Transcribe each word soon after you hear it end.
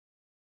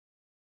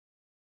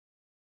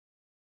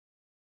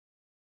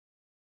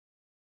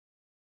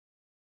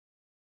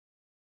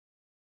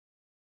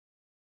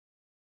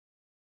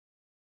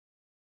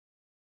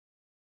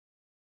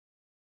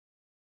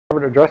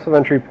Address of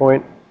entry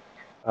point,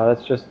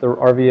 that's just the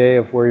RVA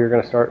of where you're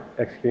going to start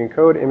executing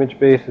code. Image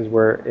base is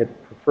where it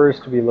prefers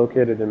to be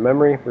located in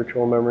memory,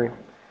 virtual memory.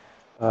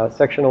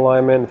 Section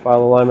alignment and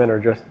file alignment are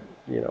just,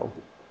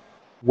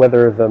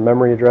 whether the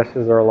memory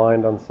addresses are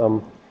aligned on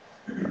some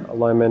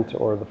alignment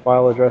or the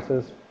file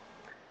addresses.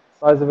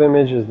 Size of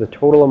image is the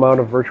total amount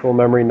of virtual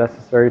memory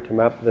necessary to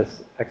map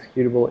this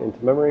executable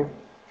into memory.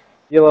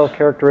 DLL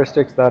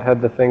characteristics, that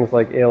had the things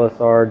like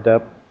ASLR,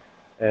 depth,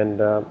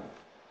 and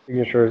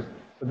signatures.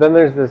 But then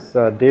there's this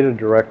data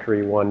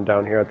directory one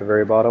down here at the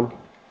very bottom.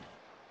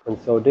 And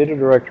so data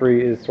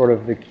directory is sort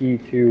of the key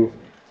to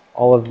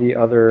all of the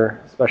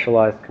other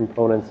specialized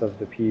components of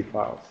the P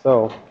file.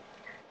 So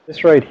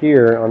this right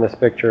here on this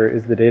picture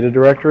is the data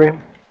directory.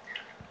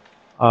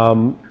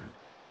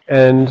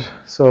 And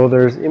so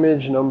there's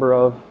image, number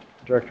of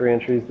directory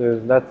entries.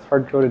 That's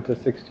hard-coded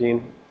to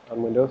 16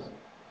 on Windows.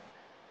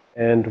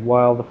 And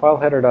while the file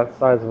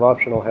header.size of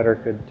optional header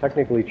could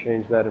technically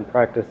change that, in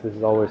practice this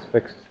is always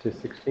fixed to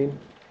 16.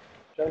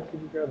 John,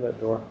 could you grab that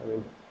door? I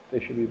mean, they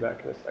should be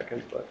back in a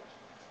second, but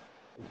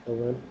until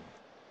then.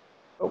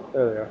 Oh,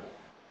 there they are.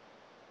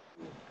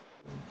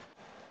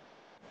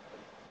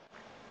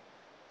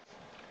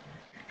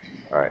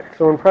 All right,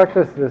 so in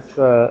practice, this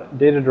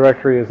data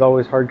directory is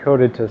always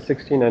hard-coded to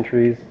 16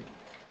 entries,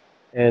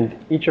 and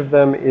each of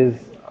them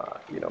is,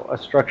 a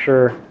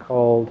structure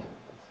called,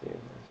 let's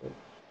see,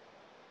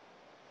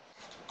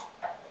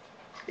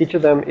 each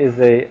of them is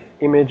a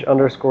image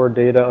underscore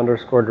data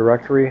underscore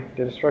directory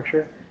data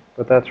structure,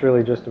 but that's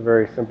really just a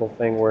very simple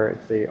thing where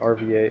it's a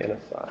RVA and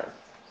a size.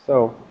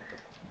 So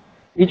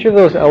each of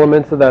those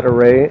elements of that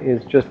array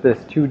is just this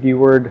 2D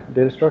word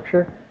data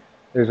structure.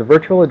 There's a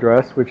virtual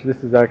address, which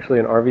this is actually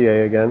an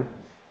RVA again,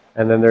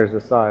 and then there's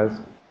a size.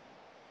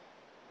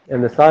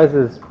 And the size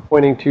is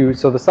pointing to,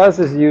 so the size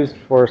is used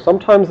for,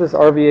 sometimes this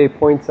RVA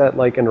points at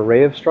like an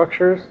array of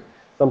structures,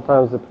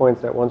 sometimes it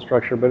points at one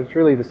structure, but it's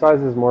really, the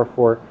size is more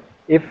for,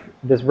 if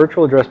this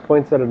virtual address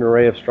points at an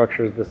array of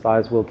structures, the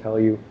size will tell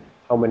you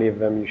how many of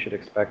them you should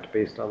expect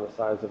based on the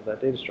size of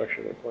that data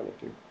structure they're pointing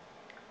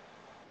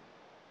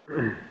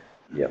to.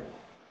 Yep.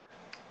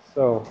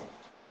 So,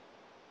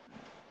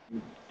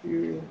 this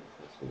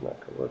is not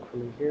going to work for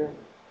me here.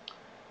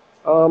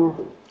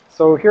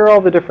 So here are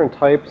all the different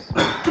types.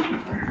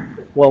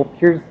 Well,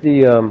 here's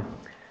the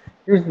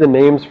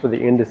names for the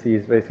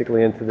indices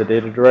basically into the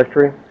data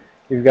directory.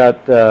 You've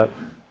got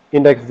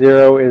index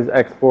 0 is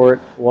export,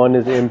 1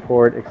 is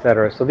import,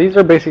 etc. So these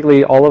are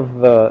basically all of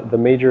the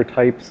major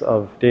types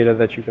of data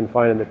that you can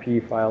find in the P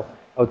file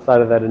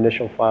outside of that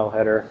initial file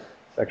header,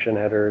 section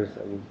headers,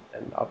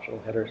 and optional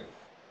headers.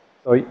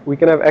 So we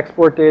can have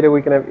export data,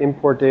 we can have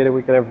import data,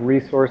 we can have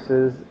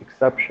resources,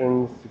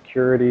 exceptions,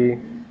 security.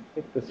 I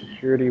think the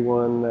security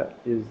one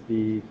is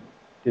the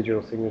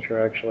digital signature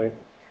actually.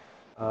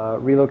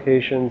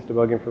 Relocations,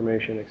 debug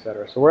information,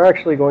 etc. So we're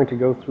actually going to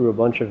go through a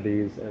bunch of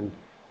these and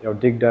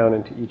dig down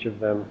into each of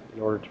them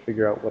in order to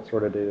figure out what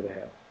sort of data they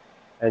have.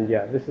 And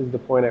yeah, this is the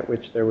point at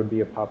which there would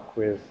be a pop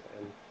quiz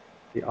and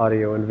the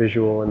audio and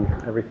visual and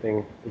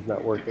everything is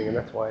not working, and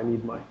that's why I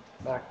need my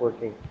Mac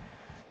working.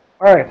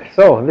 All right,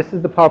 so this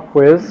is the pop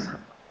quiz.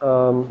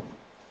 So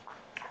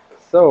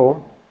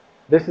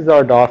this is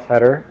our DOS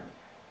header.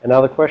 And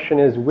now the question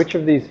is, which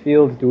of these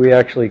fields do we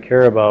actually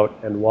care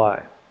about and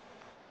why?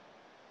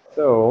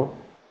 So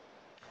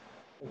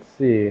let's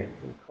see.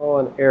 We'll call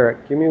on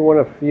Eric. Give me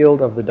one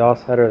field of the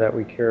DOS header that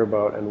we care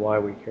about and why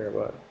we care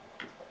about it.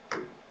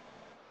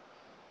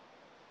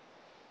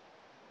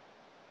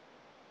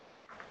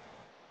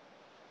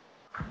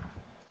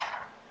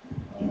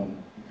 You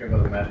care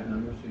about the magic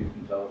number so you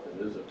can tell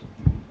if it is a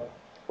PE file?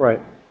 Right.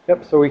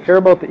 Yep, so we care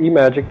about the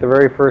eMagic, the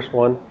very first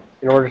one,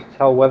 in order to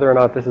tell whether or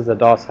not this is a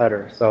DOS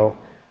header. So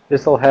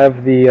this will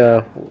have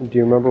the, do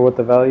you remember what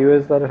the value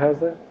is that it has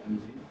there?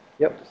 MZ?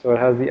 Yep, so it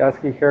has the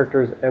ASCII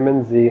characters M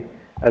and Z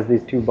as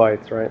these 2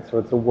 bytes, right? So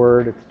it's a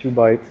word, it's 2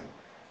 bytes.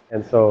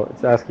 And so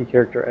it's ASCII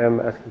character M,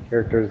 ASCII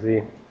character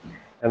Z.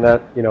 And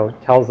that,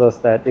 tells us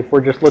that if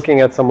we're just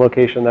looking at some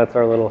location, that's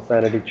our little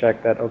sanity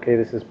check that, okay,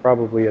 this is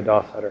probably a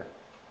DOS header.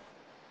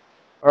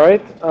 All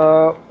right,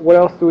 what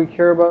else do we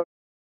care about?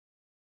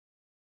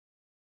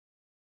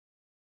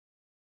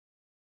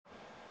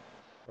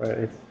 Right,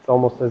 it's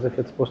almost as if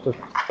it's supposed to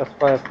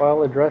specify a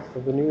file address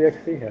of the new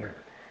exe header.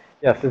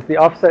 Yes, it's the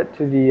offset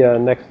to the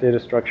next data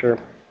structure,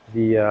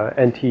 the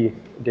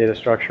NT data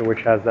structure,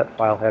 which has that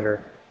file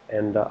header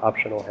and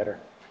optional header.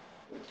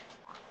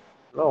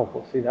 Oh,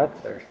 we'll see that's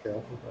there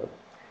still, but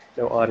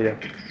no audio.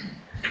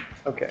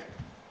 Okay.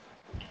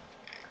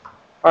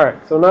 All right,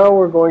 so now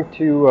we're going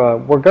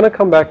to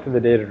come back to the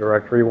data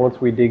directory once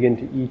we dig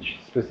into each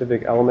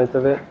specific element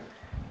of it.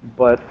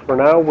 But for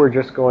now, we're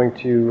just going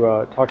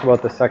to talk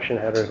about the section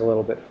headers a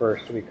little bit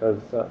first, because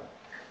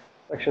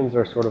sections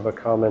are sort of a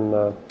common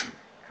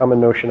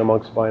notion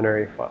amongst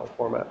binary file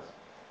formats.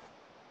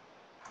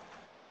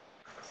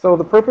 So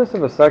the purpose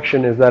of a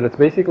section is that it's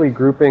basically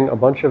grouping a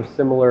bunch of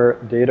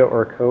similar data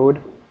or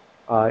code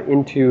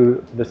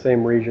into the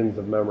same regions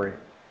of memory.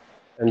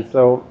 And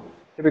so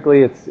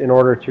Typically, it's in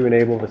order to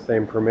enable the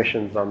same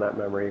permissions on that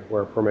memory,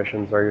 where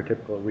permissions are your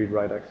typical read,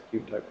 write,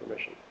 execute type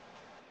permission.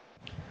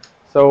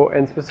 So,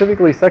 and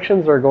specifically,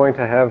 sections are going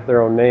to have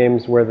their own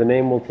names, where the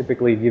name will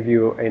typically give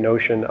you a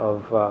notion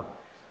of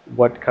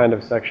what kind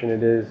of section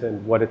it is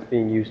and what it's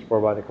being used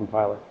for by the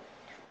compiler.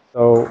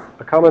 So,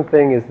 a common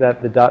thing is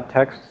that the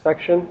 .text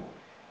section,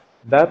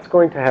 that's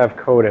going to have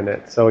code in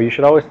it. So you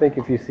should always think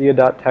if you see a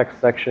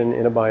 .text section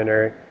in a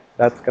binary,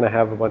 that's going to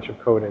have a bunch of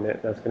code in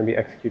it. That's going to be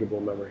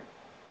executable memory.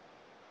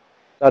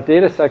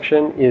 .data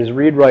section is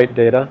read-write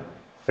data.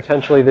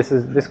 Potentially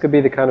this could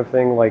be the kind of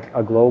thing like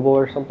a global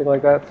or something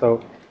like that.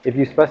 So if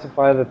you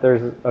specify that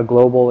there's a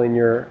global in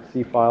your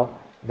C file,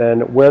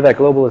 then where that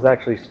global is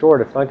actually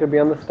stored, it's not going to be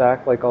on the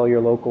stack like all your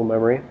local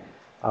memory,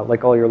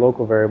 like all your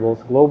local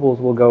variables.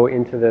 Globals will go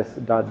into this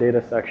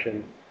 .data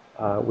section,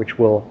 which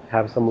will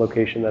have some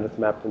location that it's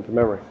mapped into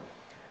memory.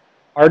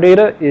 Our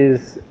data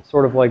is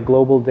sort of like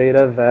global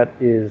data that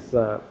is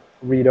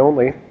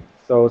read-only.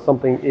 So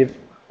something,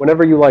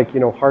 whenever you like,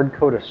 hard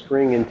code a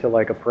string into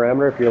like a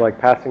parameter, if you're like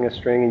passing a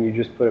string and you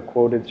just put a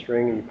quoted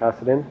string and you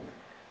pass it in.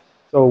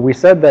 So we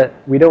said that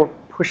we don't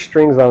push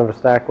strings onto the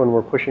stack when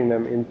we're pushing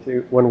them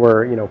into, when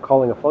we're,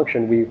 calling a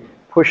function, we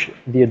push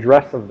the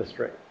address of the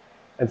string.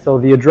 And so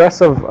the address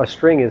of a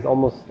string is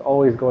almost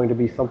always going to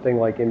be something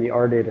like in the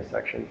our data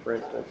section, for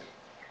instance.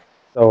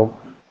 So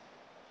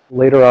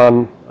later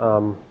on,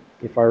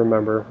 if I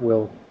remember,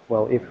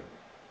 if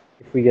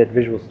we get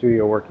Visual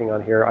Studio working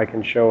on here, I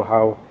can show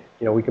how,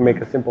 we can make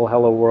a simple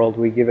hello world,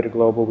 we give it a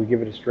global, we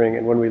give it a string,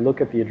 and when we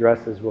look at the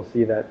addresses, we'll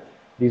see that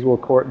these will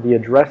the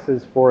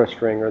addresses for a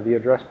string or the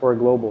address for a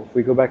global. If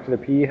we go back to the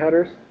PE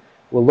headers,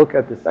 we'll look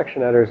at the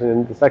section headers,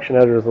 and the section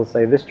headers will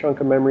say this chunk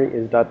of memory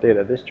is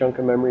 .data, this chunk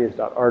of memory is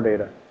 .our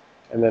data,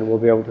 and then we'll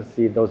be able to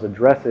see those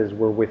addresses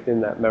were within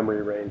that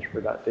memory range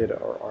for .data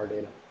or our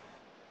data.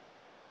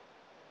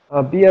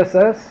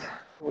 BSS,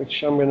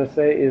 which I'm going to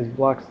say is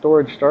block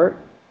storage start.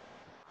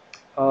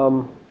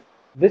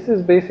 This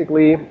is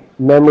basically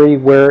memory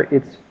where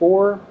it's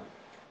for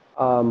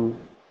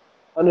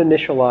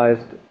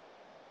uninitialized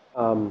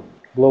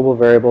global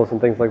variables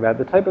and things like that.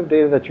 The type of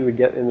data that you would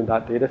get in the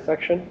 .data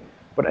section,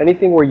 but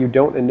anything where you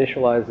don't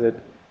initialize it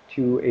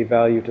to a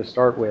value to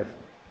start with.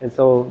 And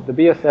so the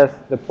BSS,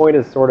 the point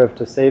is sort of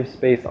to save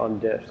space on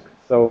disk.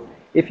 So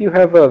if you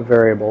have a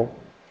variable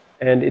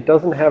and it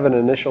doesn't have an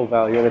initial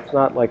value, and it's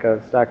not like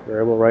a stack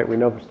variable, right? We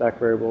know the stack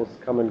variables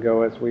come and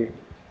go as we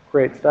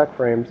create stack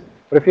frames.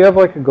 But if you have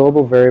like a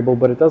global variable,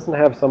 but it doesn't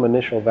have some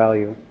initial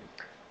value,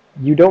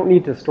 you don't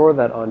need to store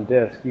that on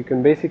disk. You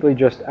can basically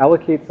just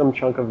allocate some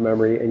chunk of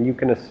memory, and you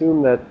can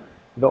assume that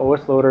the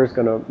OS loader is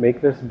going to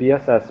make this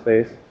BSS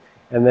space,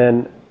 and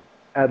then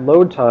at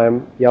load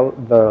time, the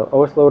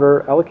OS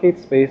loader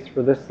allocates space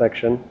for this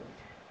section,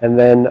 and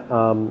then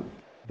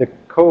the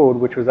code,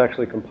 which was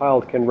actually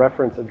compiled, can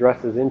reference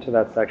addresses into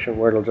that section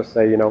where it'll just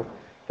say,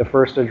 the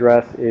first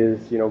address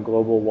is,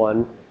 global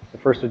 1, the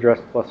first address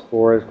plus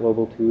 4 is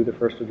global 2, the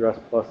first address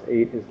plus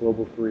 8 is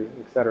global 3,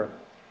 etc.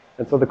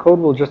 And so the code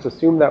will just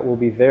assume that will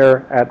be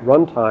there at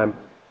runtime,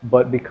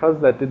 but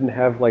because that didn't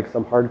have like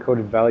some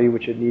hard-coded value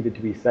which it needed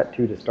to be set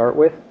to start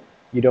with,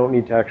 you don't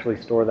need to actually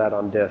store that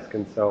on disk.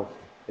 And so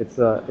it's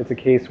a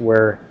case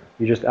where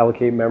you just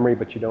allocate memory,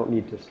 but you don't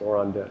need to store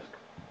on disk.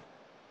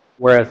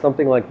 Whereas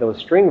something like those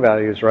string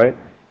values, right,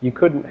 you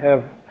couldn't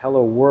have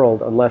hello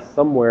world unless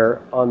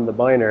somewhere on the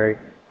binary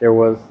there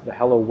was the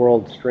hello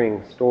world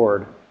string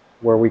stored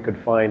where we could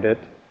find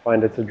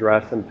its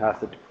address and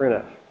pass it to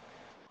printf.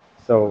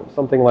 So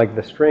something like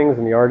the strings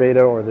and the our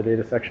data or the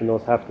data section,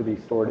 those have to be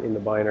stored in the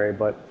binary,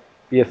 but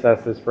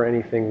BSS is for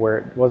anything where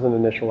it wasn't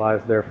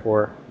initialized,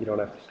 therefore you don't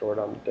have to store it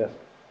on the disk.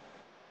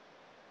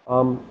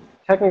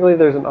 Technically,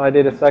 there's an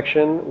iData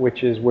section,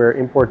 which is where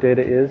import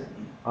data is.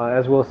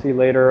 As we'll see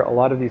later, a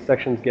lot of these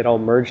sections get all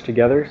merged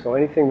together, so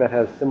anything that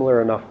has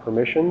similar enough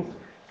permissions,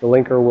 the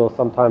linker will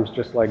sometimes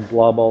just like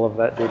blob all of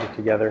that data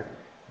together.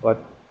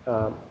 But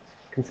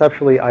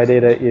conceptually,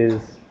 iData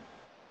is,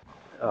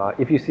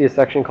 if you see a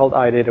section called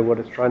iData, what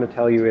it's trying to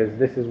tell you is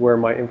this is where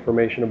my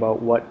information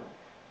about what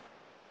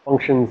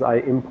functions I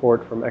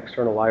import from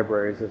external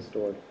libraries is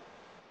stored.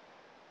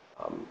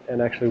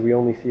 And actually, we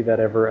only see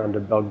that ever under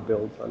bug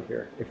builds on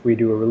here. If we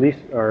do a release,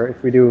 or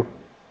if we do,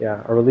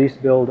 a release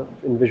build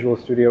in Visual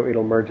Studio,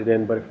 it'll merge it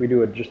in. But if we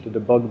do just a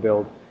debug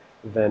build,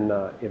 then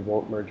it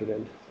won't merge it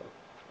in. So we'll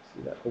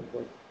see that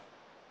hopefully.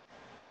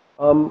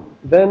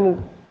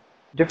 Then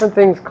different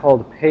things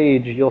called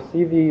page. You'll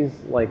see these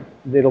like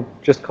it'll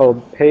just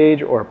called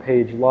page or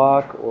page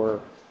lock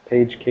or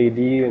page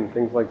KD and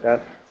things like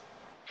that.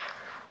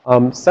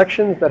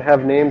 Sections that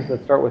have names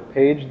that start with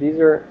page, these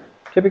are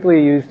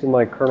typically used in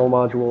like kernel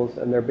modules,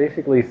 and they're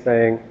basically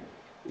saying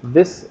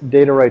this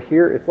data right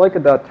here, it's like a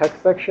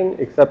 .text section,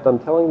 except I'm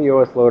telling the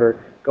OS loader,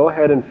 go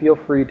ahead and feel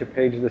free to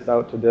page this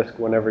out to disk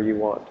whenever you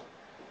want.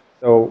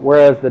 So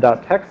whereas the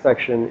 .text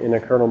section in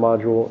a kernel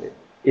module,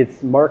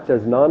 it's marked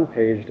as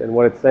non-paged, and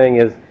what it's saying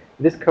is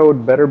this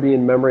code better be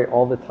in memory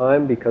all the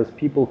time because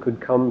people could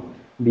come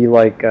be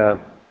like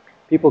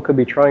people could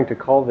be trying to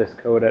call this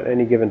code at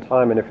any given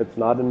time, and if it's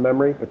not in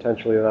memory,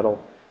 potentially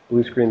that'll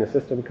blue screen the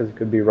system because it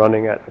could be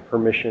running at a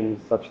permission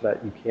such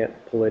that you can't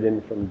pull it in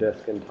from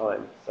disk in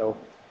time. So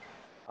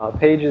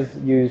page is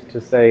used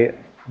to say,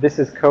 this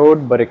is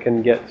code, but it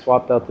can get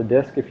swapped out to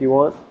disk if you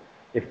want,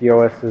 if the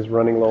OS is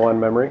running low on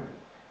memory.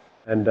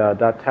 And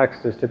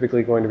 .text is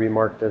typically going to be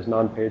marked as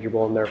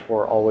non-pageable and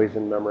therefore always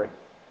in memory.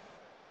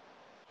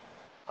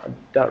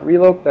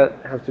 .reloc,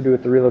 that has to do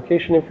with the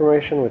relocation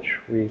information, which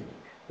we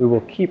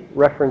will keep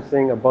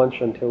referencing a bunch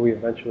until we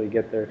eventually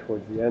get there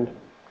towards the end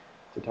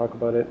to talk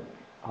about it.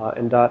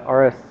 And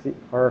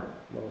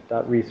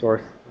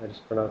 .resource, I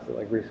just pronounced it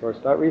like resource.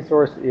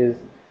 .resource is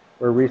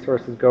where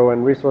resources go,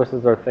 and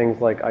resources are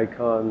things like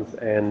icons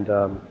and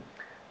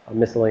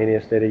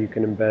miscellaneous data. You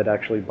can embed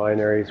actually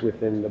binaries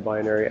within the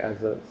binary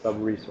as a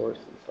sub-resource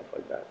and stuff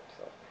like that.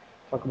 So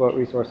talk about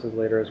resources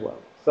later as well.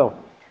 So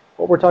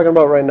what we're talking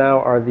about right now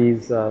are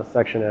these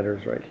section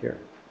headers right here.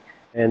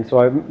 And so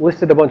I've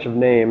listed a bunch of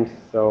names.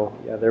 So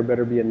yeah, there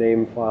better be a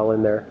name file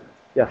in there.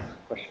 Yes,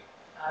 question?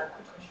 Quick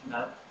question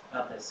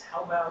about this.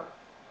 How about,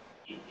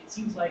 it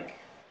seems like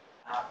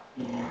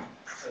the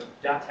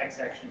 .text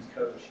sections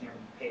code should never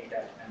be paged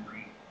out to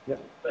memory. Yep.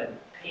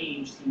 But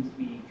page seems to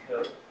be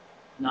code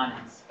not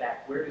in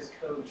spec. Where does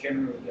code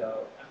generally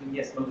go? I mean,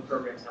 yes, most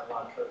programs have a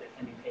lot of code that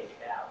can be paged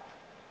out.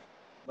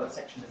 What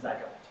section does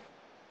that go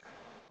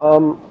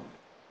into?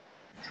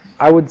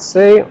 I would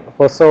say,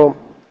 well, so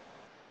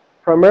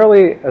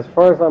primarily, as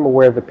far as I'm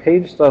aware, the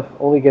page stuff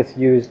only gets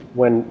used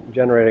when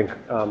generating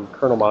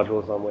kernel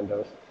modules on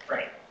Windows.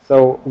 Right.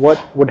 So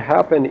what would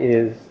happen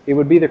is, it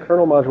would be the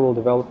kernel module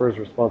developer's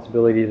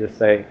responsibility to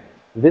say,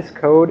 this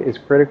code is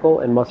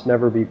critical and must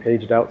never be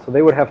paged out. So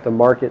they would have to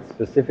mark it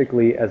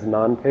specifically as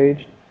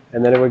non-paged,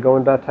 and then it would go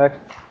in .text.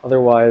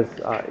 Otherwise,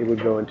 it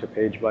would go into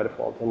page by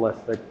default, unless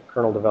the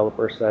kernel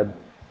developer said,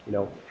 you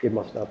know, it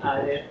must not be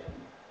paged.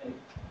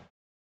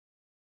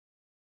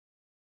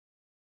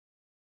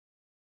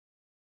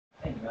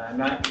 I'm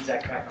not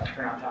exactly correct on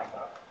I'm talking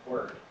about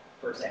Word,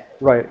 for example.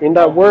 Right. In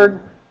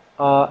 .word,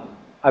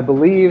 I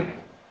believe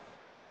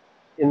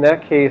in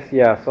that case,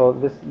 yeah. So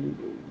this,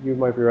 you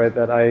might be right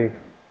that I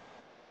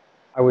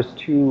was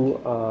too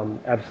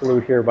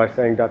absolute here by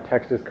saying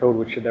 .text is code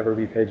which should never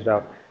be paged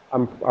out.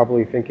 I'm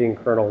probably thinking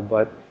kernel,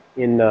 but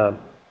in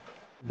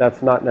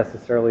that's not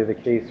necessarily the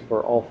case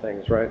for all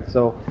things, right?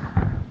 So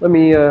let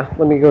me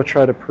go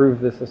try to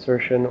prove this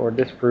assertion or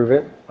disprove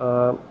it.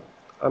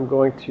 I'm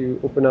going to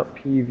open up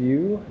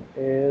pview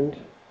and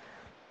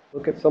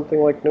look at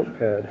something like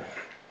Notepad.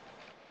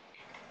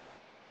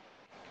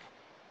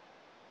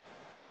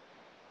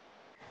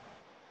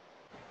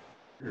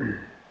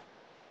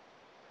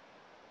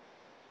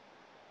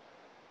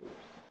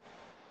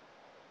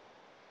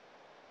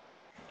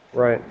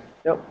 Right.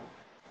 Yep.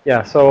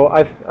 Yeah. So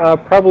I've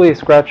probably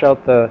scratch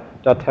out the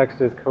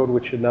 .text is code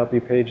which should not be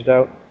paged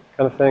out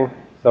kind of thing.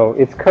 So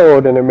it's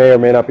code and it may or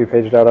may not be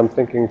paged out. I'm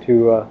thinking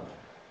to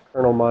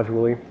kernel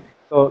module.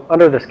 So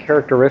under this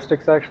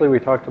characteristics, actually, we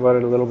talked about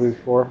it a little bit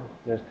before.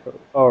 There's code.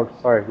 Oh,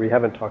 sorry, we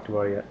haven't talked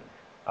about it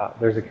yet.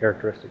 There's a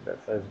characteristic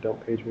that says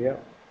don't page me out.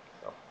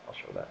 So I'll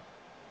show that.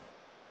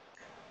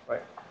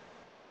 Right.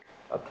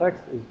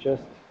 .text is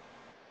just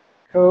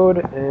code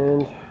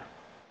and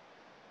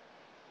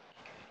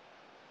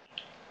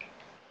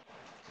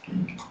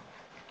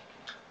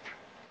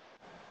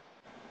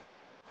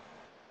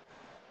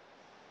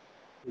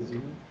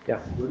yeah.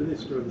 Where do they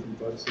store the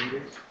debug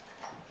symbols?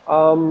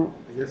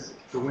 I guess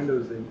for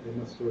Windows, they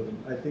must store them.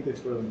 I think they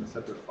store them in a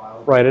separate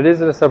file. Right, it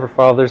is in a separate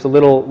file. There's a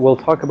little, we'll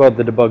talk about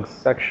the debug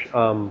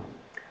section.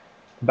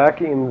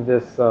 Back in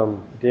this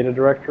data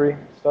directory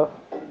stuff,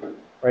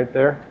 right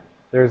there,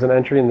 there's an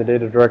entry in the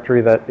data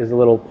directory that is a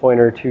little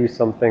pointer to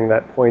something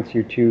that points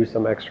you to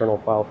some external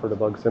file for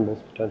debug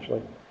symbols,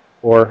 potentially.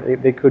 Or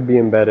they could be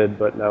embedded,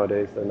 but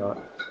nowadays they're not.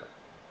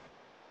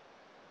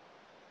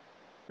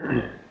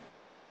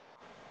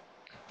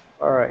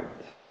 All right.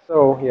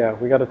 So yeah,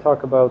 we got to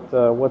talk about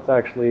what's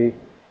actually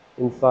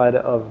inside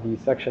of the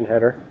section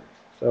header.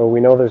 So we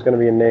know there's going to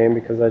be a name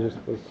because I just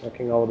was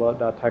talking all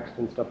about .text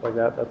and stuff like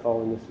that. That's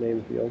all in this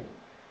name field.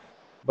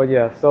 But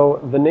yeah, so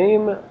the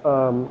name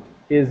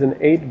is an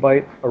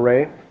 8-byte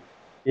array.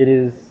 It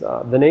is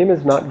the name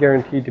is not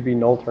guaranteed to be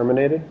null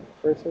terminated.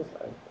 For instance,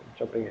 I'm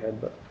jumping ahead,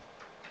 but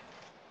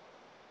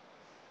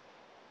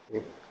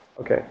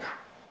okay.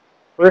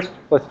 First,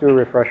 let's do a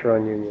refresher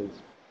on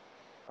unions.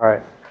 All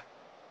right.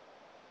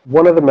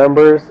 One of the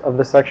members of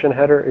the section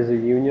header is a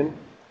union,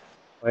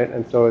 right?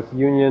 And so it's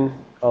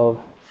union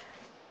of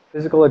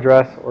physical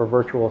address or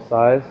virtual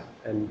size,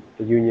 and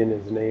the union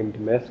is named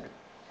MISC.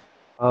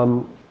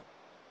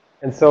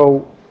 And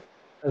so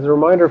as a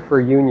reminder for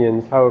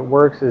unions, how it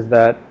works is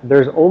that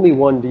there's only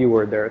one D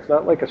word there. It's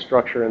not like a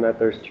structure in that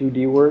there's 2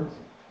 D words,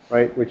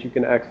 right, which you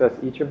can access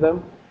each of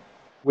them.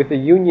 With a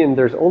union,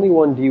 there's only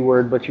one D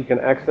word, but you can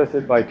access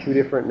it by 2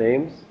 different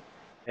names.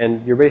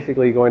 And you're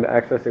basically going to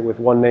access it with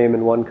one name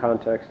in one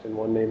context and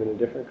one name in a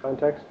different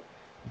context.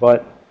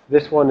 But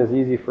this one is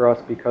easy for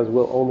us because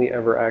we'll only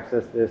ever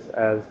access this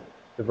as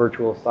the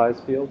virtual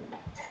size field.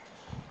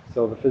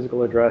 So the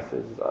physical address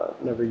is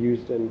never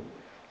used in,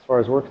 as far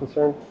as we're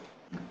concerned.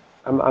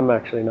 I'm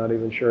actually not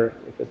even sure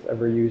if it's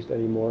ever used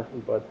anymore,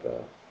 but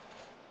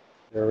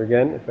there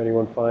again, if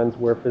anyone finds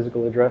where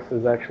physical address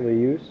is actually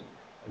used,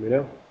 let me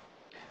know.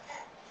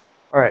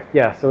 All right,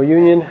 yeah, so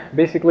union,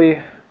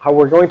 basically how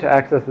we're going to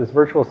access this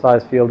virtual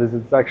size field is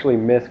it's actually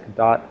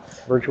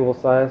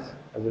misc.virtualSize,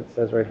 as it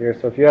says right here.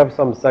 So if you have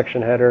some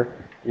section header,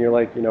 and you're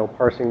like,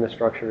 parsing the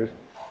structures,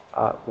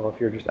 well, if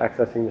you're just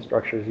accessing the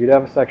structures, you'd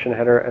have a section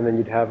header, and then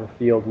you'd have a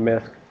field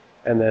misc,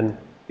 and then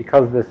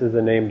because this is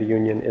a named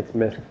union, it's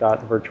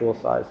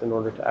misc.virtualSize in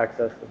order to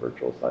access the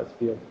virtual size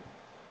field.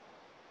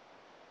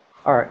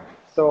 All right,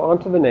 so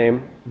onto the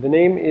name. The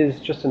name is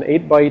just an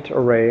 8-byte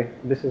array.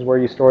 This is where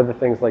you store the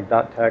things like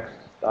 .text,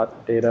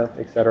 .data,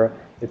 etc.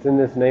 It's in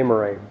this name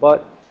array,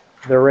 but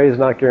the array is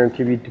not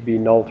guaranteed to be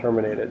null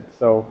terminated.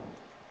 So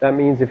that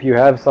means if you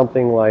have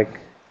something like,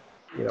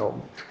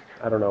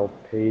 I don't know,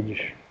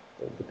 page,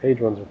 the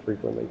page ones are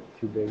frequently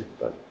too big,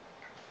 but,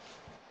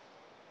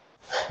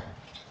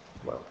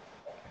 well,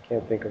 I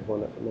can't think of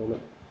one at the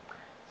moment.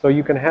 So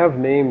you can have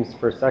names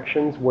for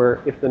sections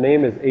where if the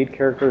name is 8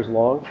 characters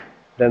long,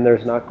 then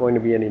there's not going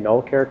to be any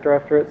null character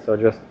after it. So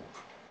just,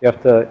 you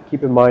have to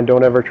keep in mind,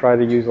 don't ever try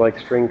to use like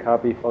string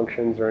copy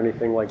functions or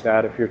anything like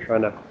that if you're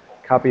trying to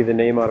copy the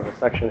name out of a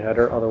section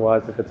header.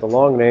 Otherwise, if it's a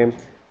long name,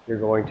 you're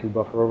going to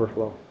buffer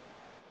overflow.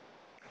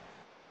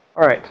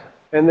 All right,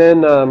 and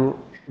then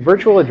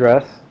virtual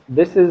address.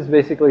 This is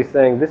basically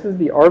saying this is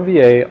the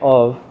RVA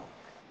of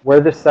where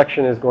this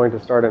section is going to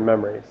start in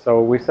memory.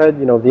 So we said,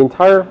 the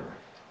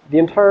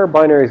entire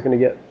binary is going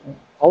to get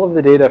all of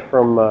the data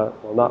from,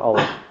 well, not all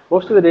of it.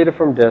 Most of the data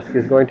from disk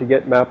is going to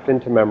get mapped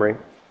into memory.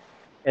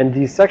 And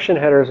these section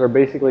headers are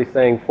basically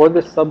saying, for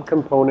this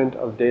subcomponent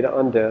of data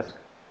on disk,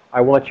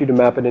 I want you to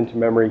map it into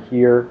memory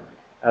here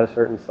at a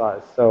certain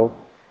size. So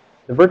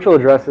the virtual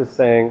address is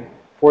saying,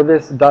 for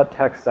this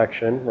 .text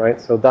section, right?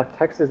 So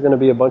 .text is going to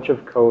be a bunch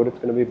of code. It's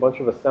going to be a bunch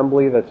of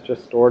assembly that's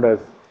just stored as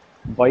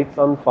bytes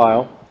on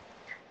file.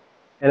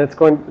 And it's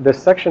going,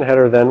 this section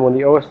header then, when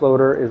the OS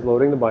loader is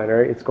loading the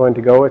binary, it's going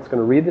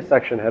to read the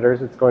section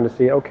headers. It's going to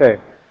see, okay,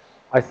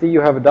 I see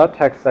you have a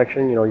 .text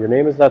section. Your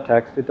name is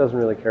 .text. It doesn't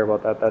really care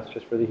about that. That's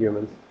just for the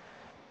humans.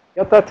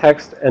 You got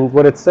 .text, and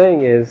what it's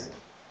saying is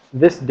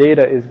this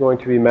data is going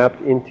to be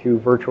mapped into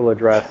virtual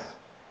address,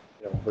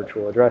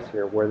 virtual address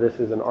here, where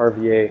this is an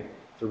RVA,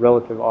 it's a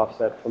relative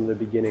offset from the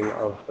beginning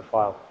of the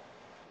file.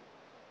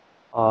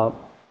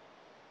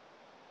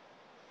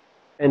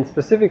 And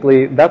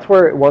specifically, that's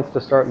where it wants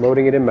to start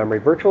loading it in memory.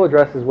 Virtual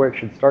address is where it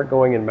should start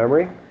going in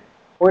memory.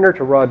 Pointer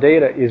to raw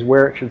data is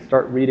where it should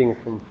start reading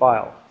from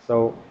file.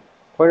 So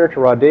pointer to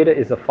raw data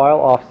is a file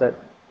offset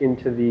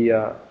into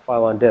the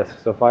file on disk.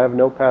 So if I have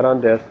Notepad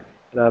on disk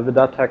and I have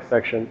the .text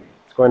section,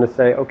 it's going to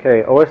say,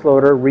 okay, OS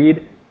loader,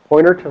 read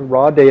pointer to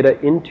raw data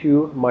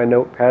into my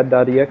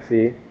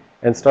notepad.exe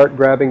and start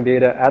grabbing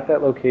data at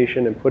that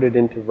location and put it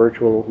into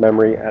virtual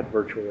memory at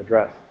virtual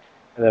address.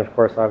 And then, of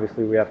course,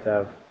 obviously, we have to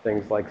have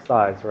things like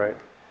size, right?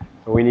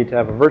 So we need to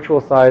have a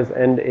virtual size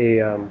and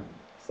a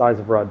size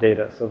of raw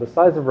data. So the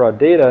size of raw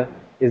data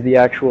is the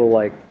actual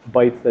like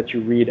bytes that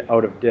you read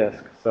out of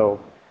disk. So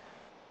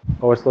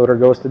OS loader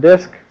goes to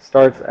disk,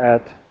 starts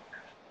at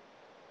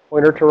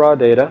pointer to raw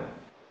data,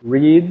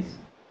 reads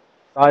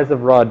size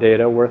of raw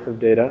data, worth of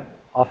data,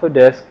 off of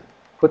disk,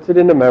 puts it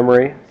into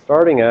memory,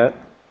 starting at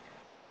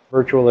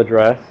virtual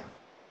address,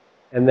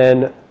 and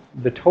then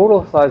the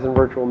total size in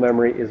virtual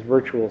memory is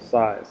virtual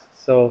size.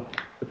 So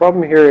the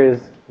problem here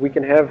is we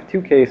can have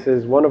two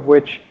cases, one of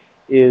which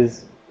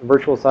is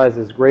virtual size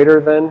is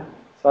greater than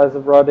size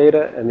of raw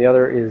data, and the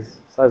other is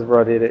size of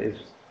raw data is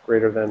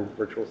greater than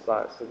virtual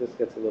size. So this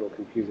gets a little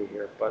confusing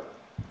here, but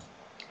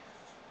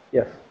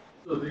yes?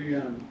 So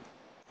the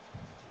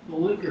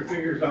linker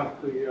figures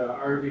out the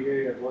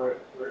RVA of where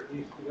it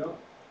needs to go,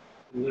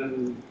 and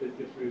then it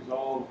gets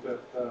resolved at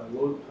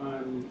load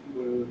time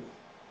with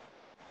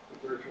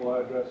the virtual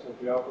address of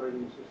the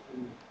operating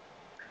system.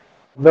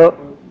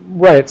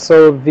 Right,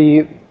 so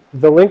the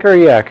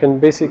linker, yeah, can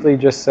basically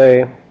just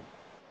say,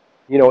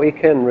 it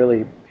can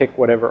really pick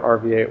whatever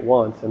RVA it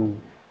wants,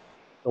 and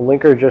the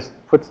linker just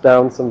puts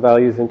down some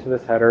values into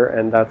this header,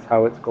 and that's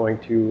how it's going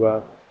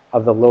to, how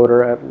the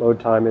loader at load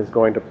time is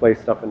going to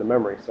place stuff into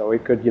memory. So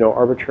it could,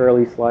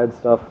 arbitrarily slide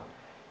stuff,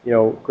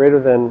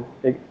 greater than,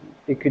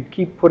 it could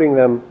keep putting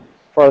them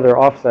farther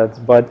offsets,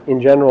 but in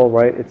general,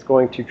 right, it's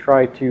going to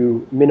try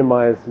to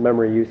minimize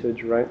memory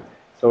usage, right?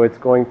 So it's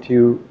going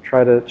to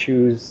try to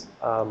choose,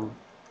 well,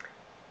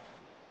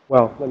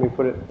 let me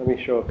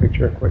show a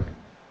picture quick.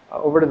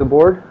 Over to the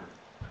board.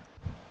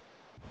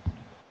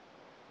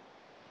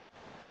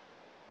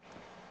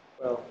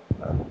 Well,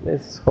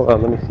 hold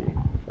on, let me see.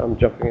 I'm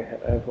jumping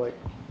ahead. I have the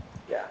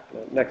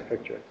next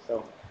picture.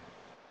 So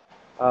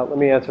let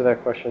me answer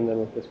that question then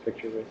with this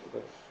picture,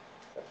 basically.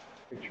 That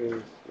picture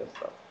is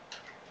messed up.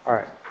 All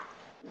right.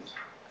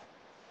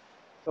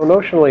 So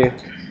notionally,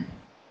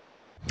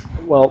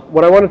 well,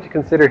 what I wanted to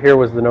consider here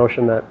was the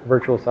notion that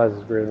virtual size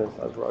is greater than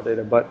size of raw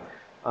data. But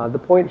the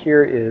point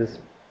here is,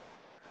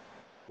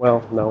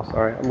 well, no,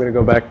 sorry. I'm going to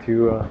go back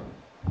to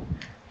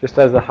just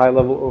as a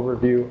high-level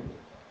overview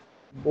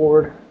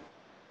board.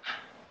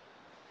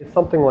 It's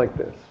something like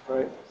this,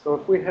 right? So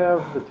if we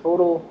have the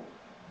total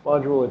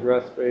module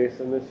address space,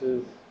 and this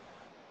is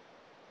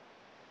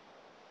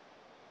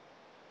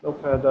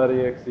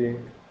notepad.exe,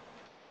 and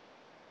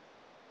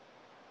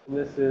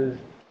this is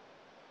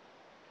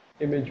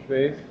image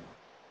base,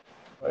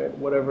 right?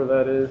 Whatever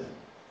that is,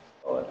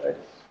 call it X.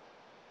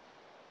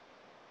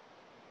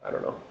 I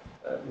don't know,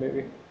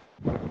 maybe.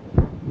 All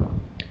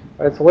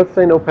right, so let's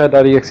say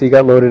notepad.exe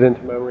got loaded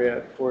into memory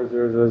at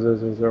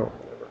 40000, whatever.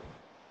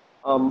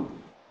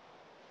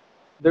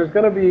 There's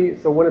going to be,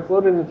 so when it's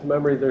loaded into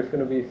memory, there's going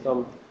to be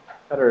some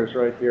headers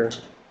right here.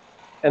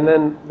 And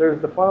then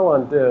there's the file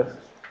on disk.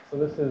 So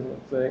this is,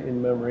 let's say,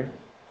 in memory.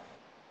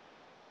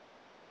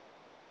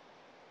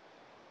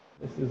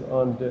 This is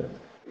on disk.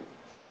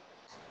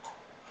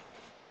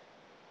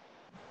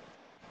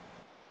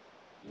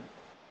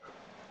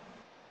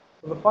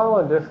 So the file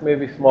on disk may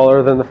be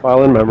smaller than the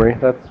file in memory.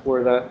 That's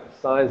where that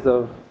size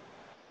of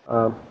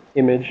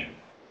image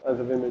is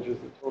the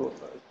total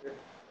size here.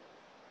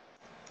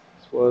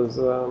 This was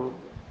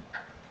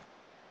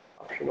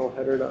optional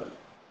header dot.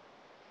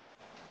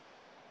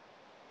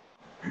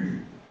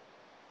 And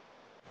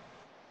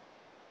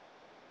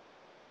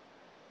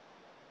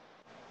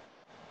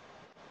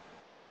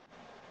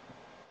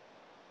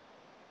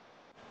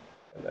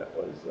that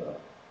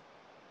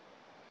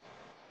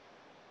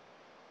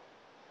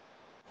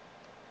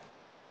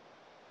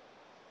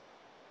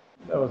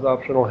was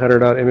optional header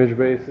dot image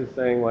base is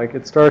saying like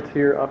it starts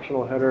here,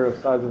 optional header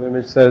of size of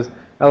image says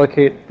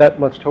allocate that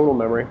much total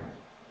memory.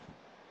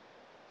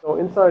 So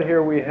inside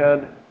here we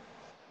had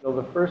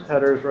the first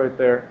headers right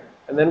there,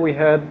 and then we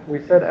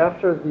said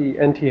after the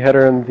NT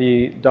header and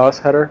the DOS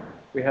header,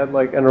 we had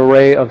like an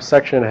array of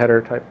section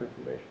header type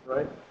information,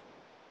 right?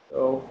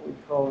 So we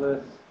call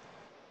this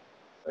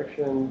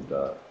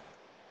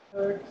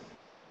section.text,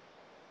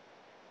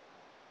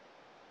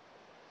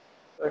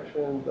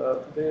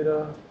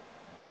 section.data,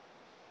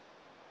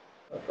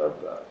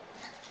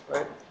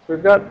 right? So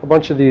we've got a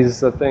bunch of these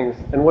things,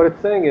 and what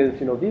it's saying is,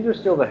 these are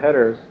still the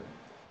headers.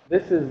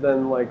 This is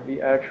then like the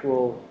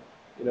actual,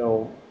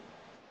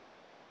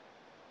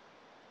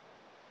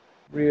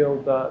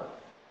 real.text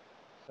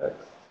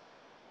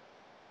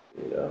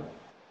data.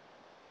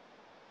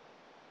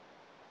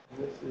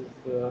 This is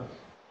the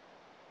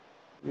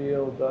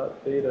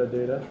real.data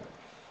data.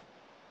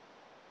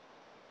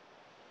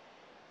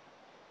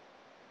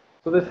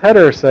 So this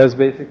header says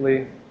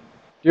basically,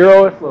 dear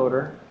OS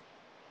loader,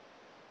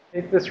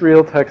 take this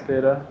real text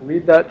data,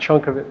 read that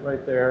chunk of it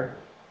right there,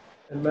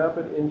 and map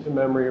it into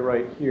memory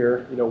right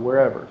here,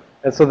 wherever.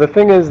 And so the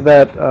thing is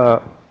that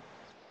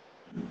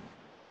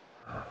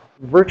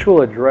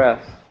virtual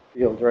address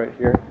field right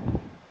here,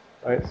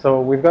 right?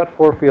 So we've got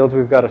 4 fields.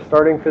 We've got a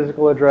starting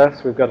physical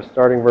address. We've got a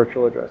starting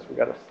virtual address. We've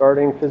got a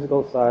starting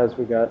physical size.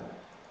 We've got,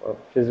 or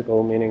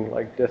physical meaning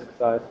like disk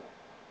size.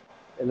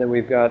 And then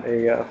we've got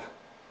a,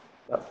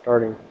 not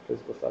starting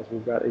physical size,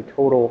 we've got a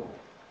total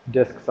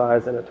disk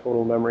size and a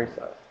total memory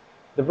size.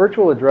 The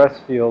virtual address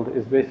field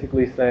is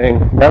basically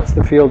saying, that's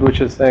the field which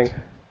is saying,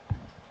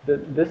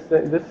 that this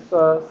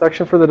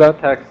section for the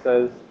 .text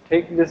says,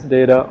 take this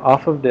data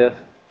off of disk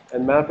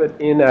and map it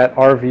in at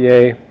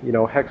RVA,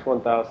 hex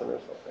 1000 or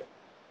something.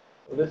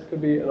 So this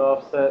could be an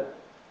offset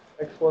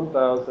hex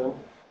 1000,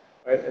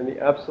 right? And the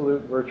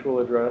absolute virtual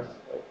address,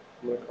 like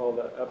I'm going to call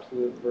that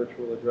absolute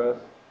virtual address,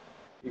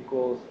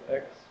 equals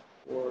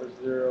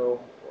x401000,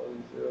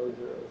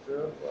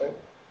 right?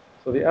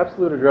 So the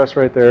absolute address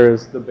right there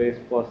is the base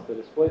plus the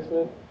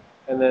displacement.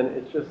 And then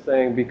it's just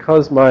saying,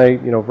 because my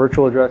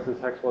virtual address is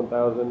hex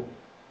 1000,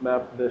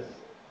 map this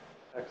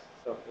text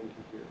stuff into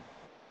here.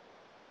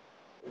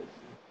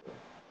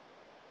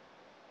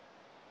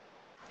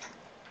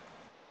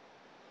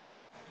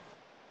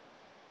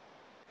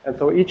 And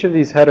so each of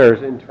these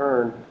headers, in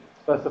turn,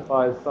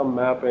 specifies some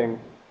mapping,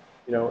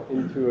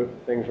 into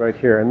things right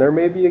here. And there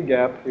may be a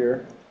gap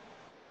here.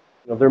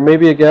 There may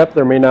be a gap.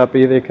 There may not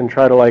be. They can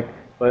try to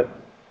but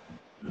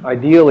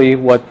ideally,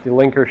 what the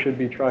linker should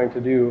be trying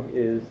to do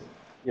is,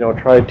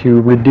 try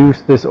to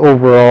reduce this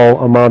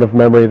overall amount of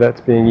memory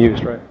that's being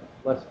used, right?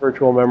 Less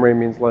virtual memory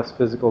means less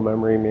physical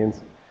memory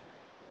means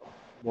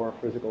more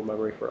physical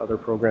memory for other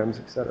programs,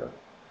 etc.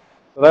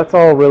 So that's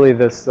all really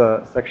this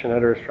section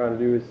header is trying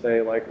to do, is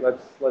say,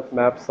 let's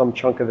map some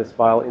chunk of this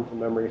file into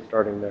memory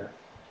starting there.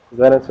 Does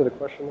that answer the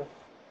question?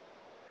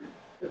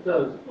 It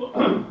does.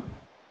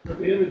 But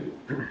the image,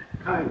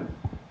 kind of.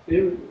 The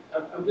image,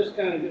 I'm just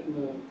kind of getting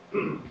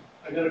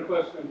I got a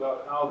question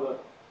about how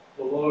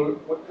the loader,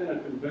 what kind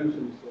of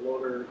conventions the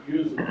loader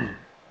uses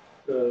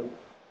to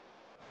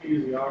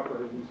ease the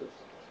operating system.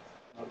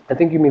 I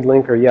think you mean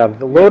linker, yeah.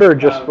 The loader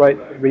just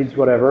reads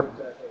whatever.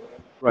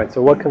 Right, so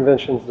what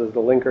conventions does the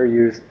linker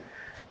use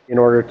in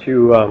order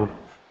to, how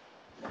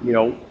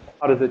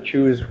does it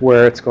choose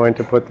where it's going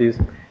to put these?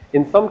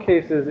 In some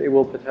cases, it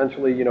will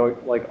potentially,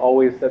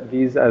 always set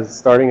these as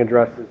starting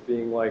addresses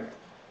being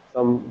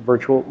some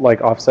virtual,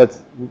 like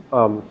offsets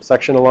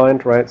section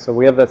aligned, right? So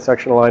we have that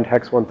section aligned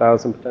hex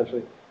 1000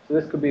 potentially. So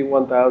this could be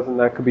 1000,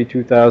 that could be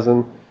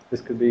 2000,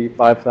 this could be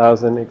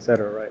 5000,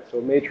 etc., right? So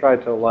it may try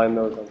to align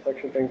those on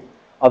section things.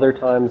 Other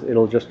times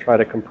it'll just try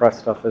to compress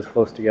stuff as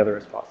close together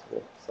as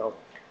possible. So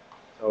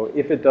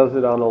if it does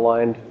it on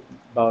aligned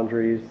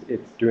boundaries,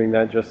 it's doing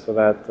that just so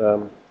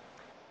that,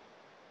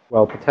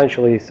 well,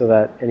 potentially so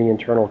that any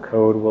internal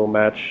code will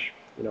match,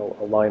 you know,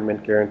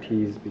 alignment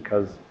guarantees,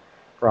 because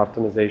for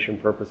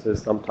optimization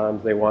purposes,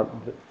 sometimes they want,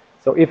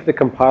 so if the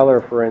compiler,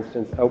 for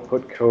instance,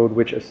 output code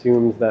which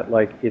assumes that,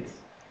 like, it's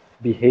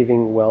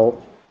behaving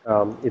well,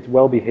 it's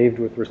well behaved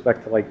with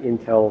respect to, like,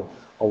 Intel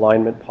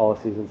alignment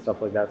policies and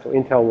stuff like that. So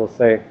Intel will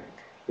say,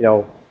 you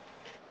know,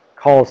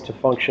 calls to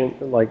function,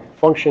 like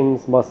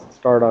functions must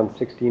start on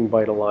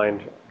 16-byte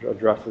aligned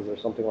addresses or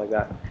something like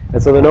that.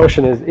 And so the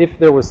notion is, if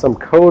there was some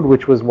code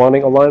which was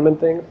wanting alignment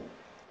things,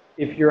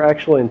 if your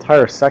actual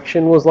entire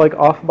section was like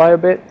off by a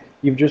bit,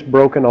 you've just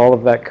broken all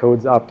of that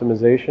code's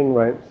optimization,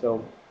 right?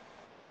 So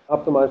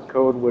optimized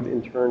code would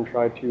in turn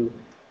try to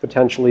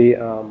potentially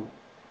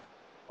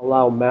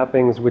allow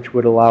mappings which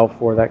would allow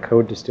for that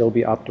code to still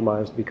be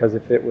optimized, because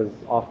if it was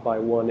off by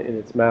 1 in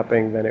its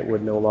mapping, then it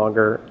would no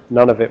longer,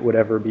 none of it would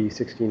ever be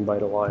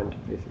 16-byte aligned,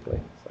 basically.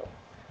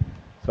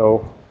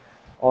 So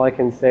all I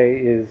can say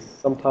is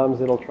sometimes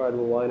it'll try to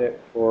align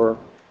it for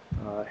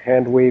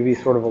hand-wavy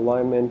sort of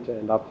alignment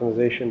and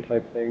optimization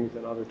type things,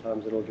 and other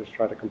times it'll just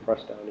try to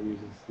compress down and use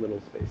as little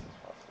space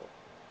as possible.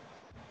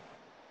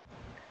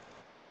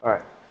 All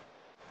right.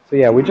 So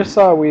yeah,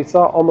 we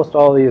saw almost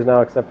all of these now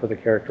except for the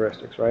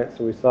characteristics, right?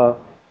 So we saw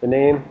the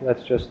name,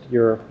 that's just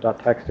your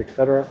 .text,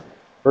 etc.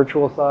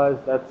 Virtual size,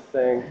 that's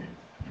saying,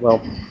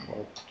 well,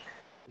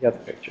 you got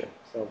the picture.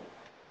 So,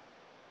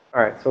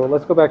 all right, so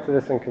let's go back to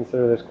this and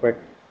consider this quick.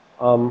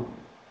 So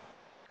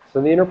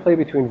the interplay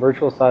between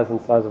virtual size and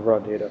size of raw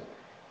data.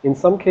 In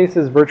some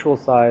cases, virtual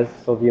size,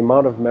 so the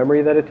amount of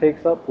memory that it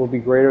takes up, will be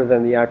greater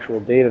than the actual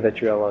data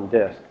that you have on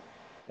disk.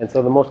 And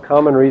so the most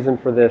common reason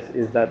for this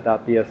is that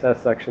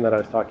 .bss section that I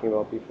was talking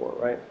about before,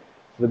 right?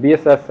 So the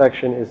BSS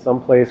section is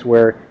someplace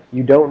where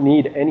you don't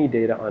need any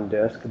data on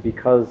disk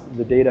because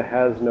the data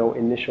has no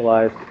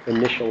initialized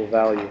initial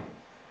value.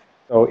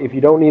 So if you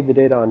don't need the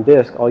data on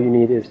disk, all you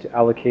need is to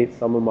allocate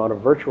some amount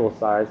of virtual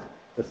size.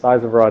 The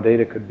size of raw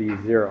data could be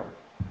 0.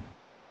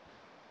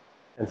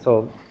 And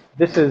so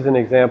this is an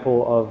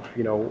example of,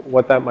 you know,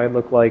 what that might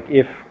look like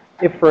if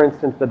for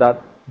instance,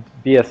 the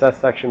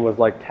 .bss section was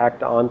like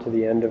tacked on to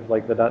the end of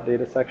like the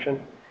 .data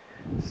section.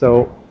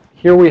 So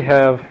here we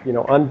have, you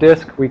know, on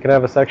disk, we can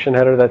have a section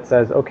header that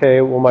says,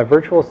 okay, well, my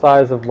virtual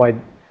size of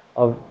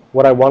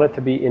what I want it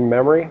to be in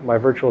memory, my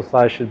virtual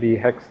size should be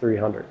hex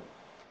 300.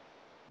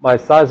 My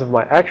size of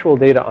my actual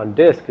data on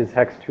disk is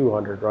hex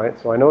 200, right?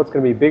 So I know it's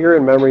going to be bigger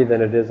in memory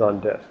than it is on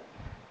disk.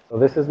 So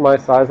this is my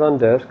size on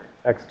disk,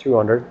 hex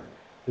 200.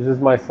 This is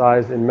my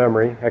size in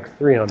memory, hex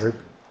 300.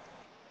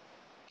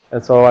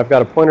 And so I've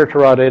got a pointer to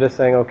raw data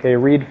saying, okay,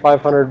 read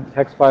 500,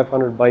 hex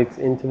 500 bytes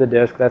into the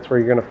disk. That's where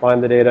you're going to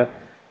find the data.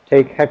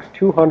 Take hex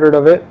 200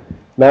 of it,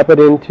 map it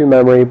into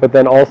memory, but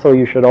then also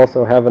you should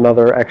also have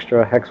another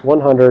extra hex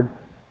 100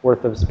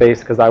 worth of space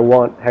because I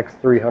want hex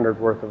 300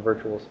 worth of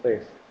virtual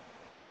space.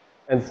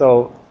 And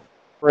so,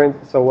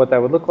 so what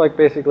that would look like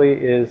basically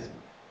is,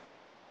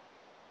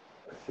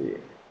 let's see,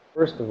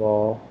 first of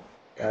all,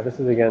 this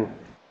is again,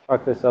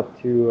 chalk this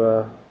up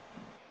to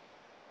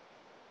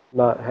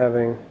not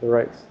having the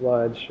right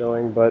slides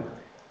showing, but,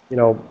 you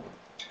know,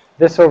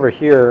 this over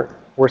here,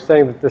 we're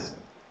saying that this,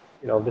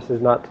 you know, this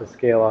is not to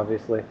scale,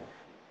 obviously.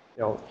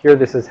 You know, here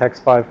this is hex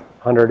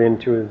 500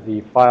 into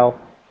the file.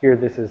 Here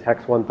this is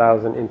hex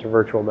 1000 into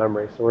virtual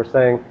memory. So we're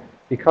saying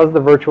because the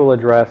virtual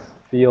address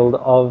field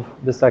of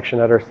the section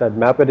header said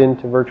map it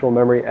into virtual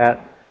memory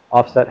at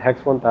offset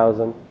hex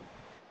 1000,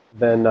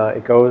 then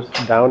it goes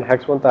down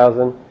hex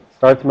 1000,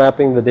 starts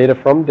mapping the data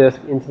from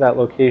disk into that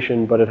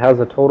location, but it has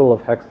a total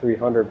of hex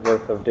 300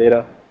 worth of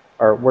data,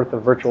 or worth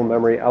of virtual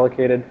memory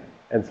allocated,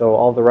 and so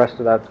all the rest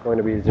of that's going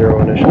to be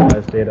 0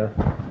 initialized data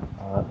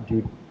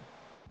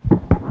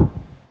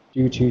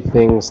due to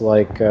things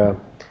like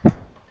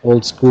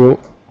old school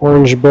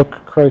Orange Book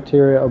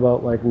criteria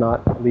about like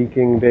not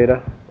leaking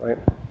data, right?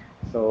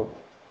 So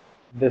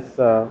this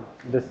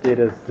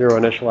data is 0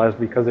 initialized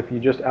because if you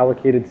just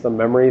allocated some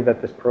memory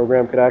that this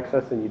program could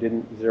access and you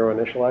didn't 0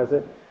 initialize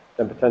it,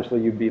 then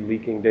potentially you'd be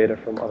leaking data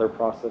from other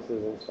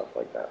processes and stuff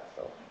like that.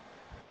 So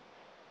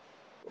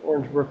for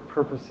Orange Book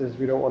purposes,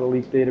 we don't want to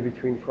leak data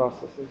between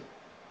processes.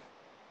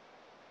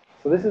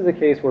 So this is a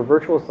case where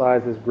virtual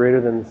size is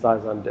greater than the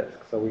size on disk.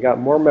 So we got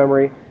more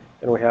memory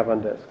than we have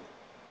on disk.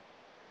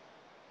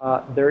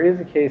 There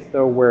is a case,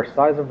 though, where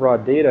size of raw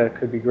data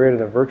could be greater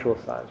than virtual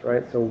size,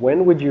 right? So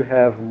when would you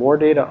have more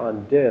data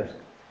on disk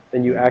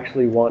than you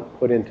actually want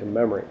put into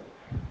memory?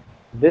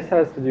 This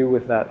has to do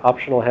with that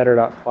optional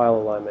header.file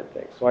alignment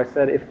thing. So I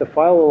said if the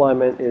file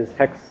alignment is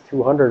hex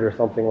 200 or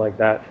something like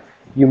that,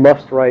 you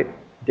must write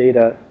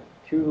data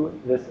to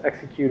this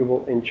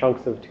executable in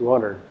chunks of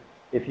 200.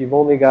 If you've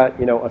only got,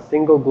 you know, a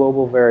single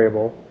global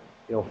variable,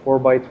 4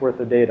 bytes worth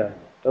of data.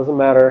 Doesn't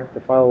matter.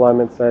 The file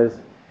alignment says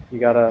you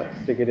got to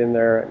stick it in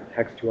there in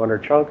hex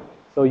 200 chunk.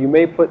 So you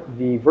may put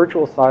the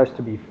virtual size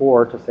to be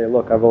 4 to say,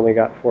 look, I've only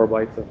got 4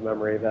 bytes of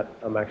memory that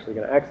I'm actually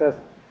going to access.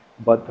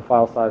 But the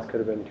file size could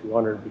have been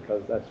 200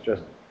 because that's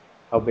just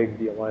how big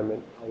the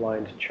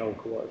aligned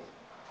chunk was.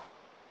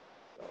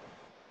 So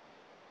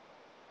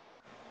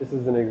this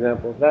is an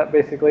example of that,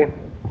 basically.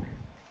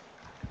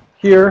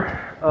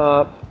 Here,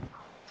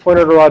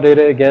 pointer to raw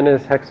data, again,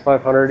 is hex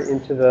 500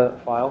 into the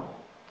file.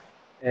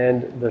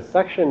 And the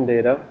section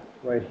data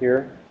right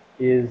here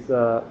is,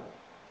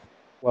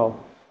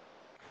 well,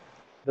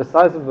 the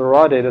size of the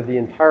raw data, the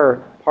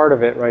entire part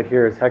of it right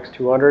here is hex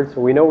 200.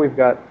 So we know we've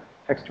got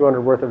hex 200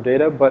 worth of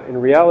data, but in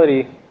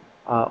reality,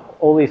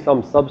 only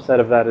some subset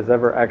of that is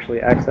ever actually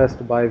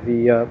accessed by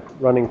the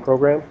running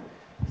program.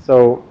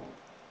 So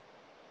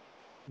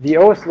the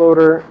OS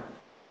loader,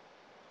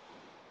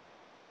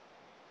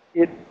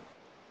 it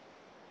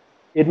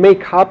may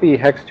copy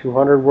hex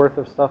 200 worth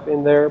of stuff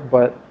in there,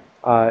 but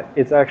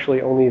it's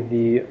actually only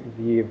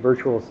the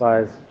virtual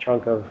size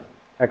chunk of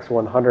hex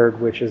 100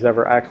 which is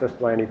ever accessed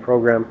by any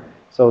program.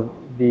 So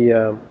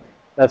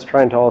that's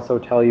trying to also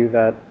tell you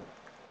that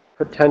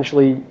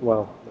potentially,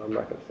 well, no, I'm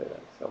not going to say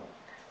that. So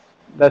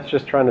that's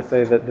just trying to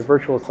say that the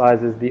virtual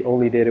size is the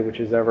only data which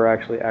is ever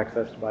actually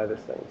accessed by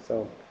this thing.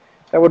 So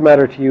that would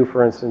matter to you,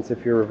 for instance,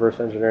 if you're reverse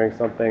engineering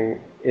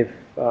something. If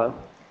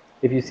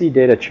you see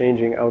data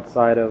changing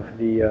outside of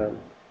the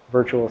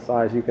virtual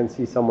size, you can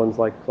see someone's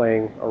like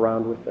playing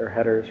around with their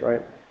headers,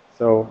 right?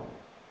 So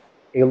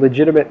a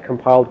legitimate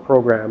compiled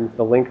program,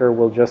 the linker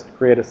will just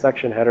create a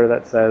section header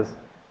that says,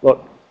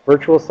 look,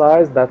 virtual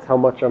size, that's how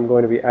much I'm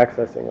going to be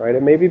accessing, right?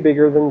 It may be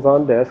bigger than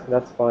on disk,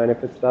 that's fine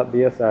if it's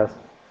 .bss,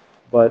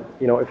 but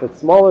if it's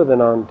smaller than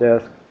on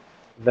disk,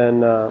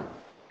 then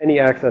any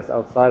access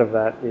outside of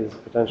that is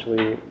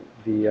potentially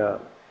the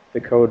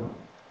code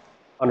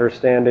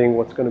understanding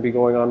what's going to be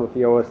going on with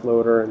the OS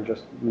loader and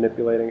just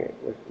manipulating it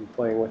and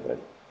playing with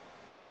it.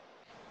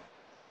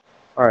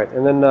 All right,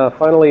 and then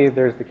finally,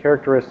 there's the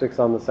characteristics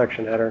on the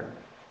section header.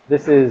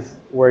 This is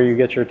where you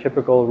get your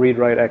typical read,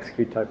 write,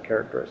 execute type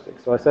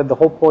characteristics. So I said the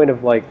whole point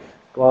of like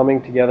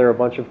glomming together a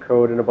bunch of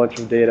code and a bunch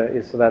of data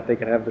is so that they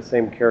can have the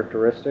same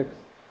characteristics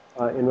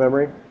in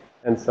memory.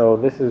 And so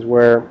this is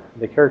where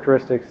the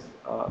characteristics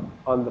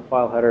on the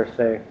file header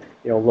say,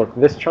 look,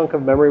 this chunk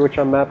of memory which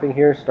I'm mapping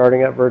here,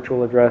 starting at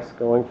virtual address,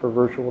 going for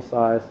virtual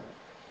size,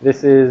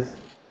 this is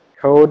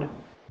code.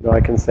 I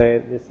can say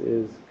this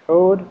is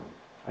code.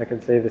 I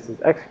can say this is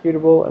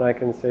executable, and I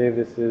can say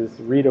this is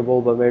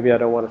readable, but maybe I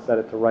don't want to set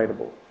it to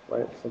writable,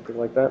 right? Something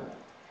like that.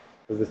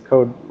 Because this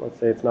code, let's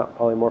say it's not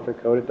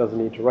polymorphic code, it doesn't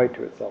need to write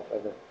to itself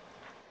ever.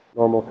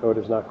 Normal code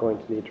is not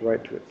going to need to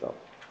write to itself.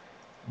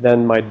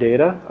 Then my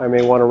data, I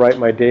may want to write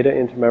my data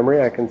into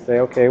memory. I can say,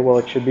 okay, well,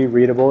 it should be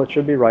readable, it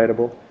should be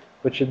writable,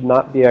 but should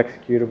not be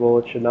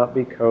executable, it should not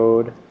be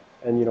code.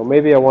 And,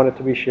 maybe I want it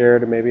to be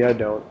shared, and maybe I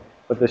don't.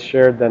 But this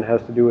shared then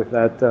has to do with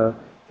that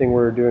thing we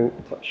were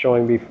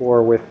showing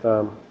before with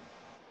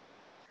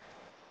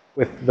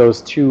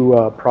those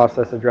two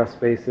process address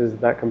spaces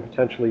that can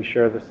potentially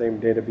share the same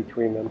data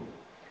between them.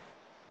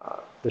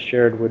 The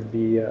shared would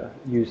be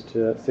used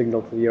to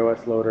signal to the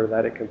OS loader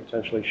that it can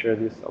potentially share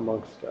these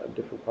amongst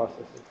different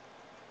processes.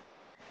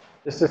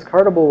 This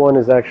discardable one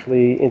is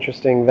actually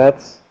interesting.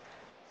 That's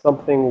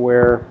something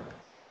where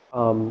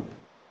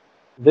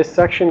this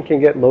section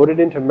can get loaded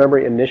into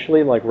memory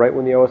initially, like right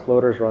when the OS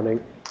loader is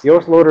running. The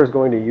OS loader is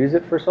going to use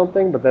it for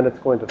something, but then it's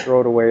going to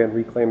throw it away and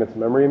reclaim its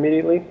memory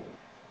immediately.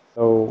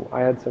 So I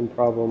had some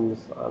problems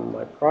on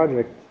my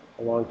project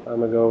a long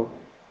time ago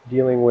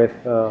dealing with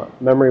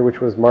memory which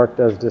was marked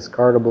as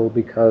discardable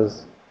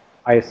because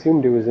I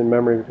assumed it was in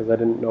memory because I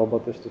didn't know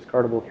about this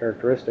discardable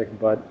characteristic,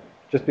 but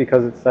just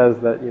because it says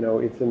that,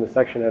 it's in the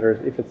section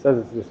headers, if it says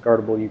it's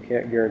discardable, you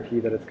can't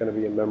guarantee that it's going to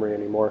be in memory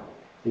anymore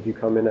if you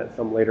come in at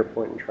some later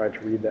point and try to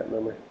read that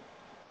memory.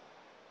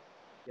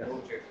 Yes?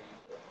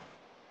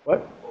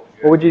 What?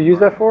 What would you use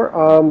that for?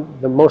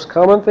 The most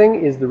common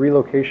thing is the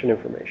relocation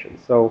information.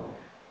 So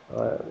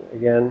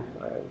again,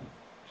 I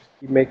just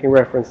keep making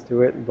reference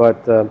to it,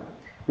 but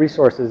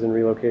resources and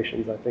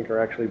relocations, I think, are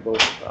actually both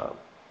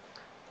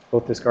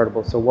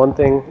discardable. So one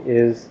thing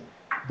is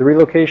the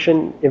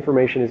relocation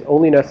information is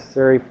only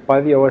necessary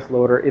by the OS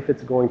loader if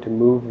it's going to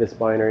move this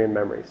binary in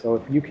memory. So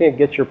if you can't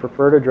get your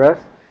preferred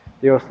address,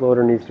 the OS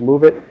loader needs to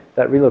move it.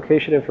 That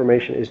relocation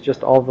information is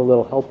just all the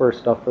little helper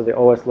stuff for the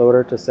OS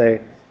loader to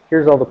say,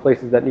 here's all the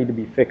places that need to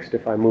be fixed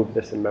if I move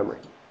this in memory.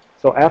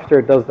 So after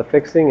it does the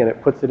fixing and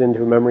it puts it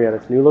into memory at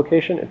its new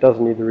location, it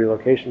doesn't need the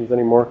relocations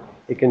anymore.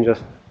 It can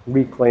just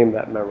reclaim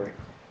that memory.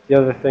 The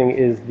other thing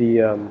is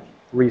the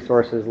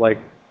resources like,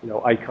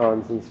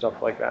 icons and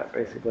stuff like that,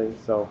 basically.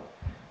 So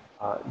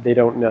they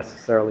don't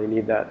necessarily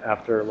need that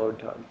after load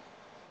time.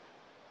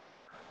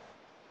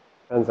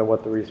 Depends on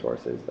what the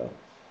resource is, though.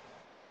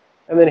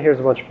 And then here's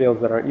a bunch of fields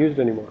that aren't used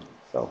anymore.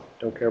 So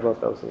don't care about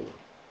those anymore.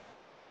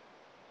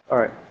 All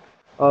right.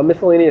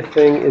 Miscellaneous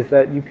thing is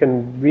that you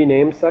can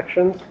rename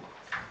sections.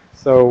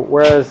 So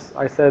whereas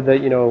I said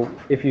that, you know,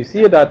 if you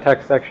see a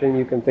 .text section,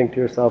 you can think to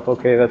yourself,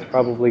 okay, that's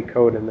probably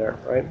code in there,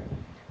 right?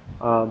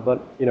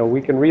 But, you know,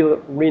 we can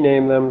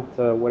rename them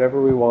to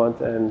whatever we want,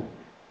 and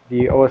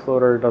the OS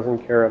loader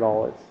doesn't care at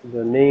all. It's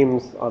the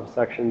names of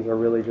sections are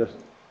really just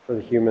for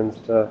the humans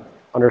to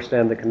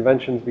understand the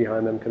conventions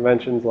behind them.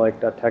 Conventions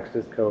like .text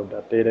is code,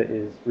 .data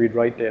is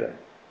read-write data,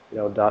 you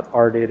know,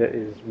 .r data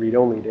is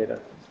read-only data,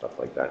 stuff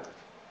like that.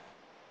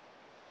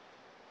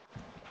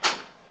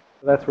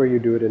 So that's where you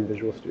do it in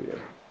Visual Studio.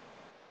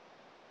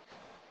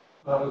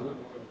 How does it know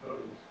what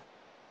code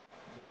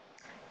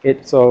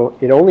is? So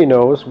it only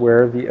knows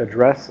where the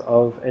address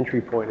of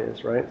entry point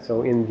is, right?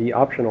 So in the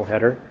optional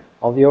header,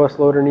 all the OS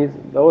loader needs,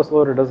 the OS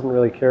loader doesn't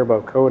really care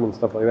about code and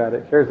stuff like that.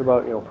 It cares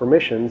about, you know,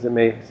 permissions. It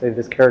may say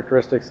this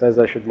characteristic says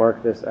I should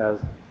mark this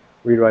as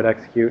read, write,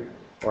 execute,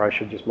 or I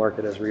should just mark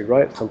it as read,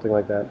 write, something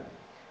like that.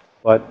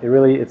 But it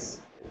really, it's,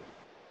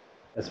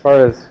 as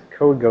far as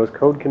code goes,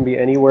 code can be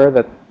anywhere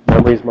that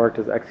memory is marked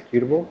as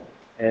executable,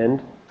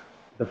 and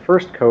the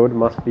first code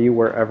must be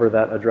wherever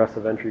that address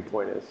of entry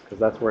point is, because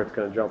that's where it's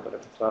going to jump. And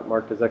if it's not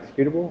marked as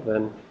executable,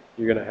 then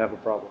you're going to have a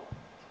problem.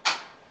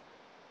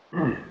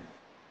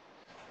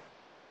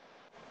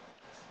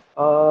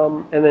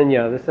 And then,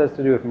 yeah, this has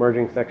to do with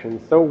merging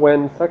sections. So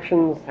when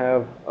sections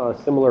have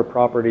similar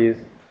properties,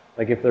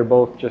 like if they're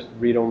both just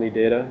read-only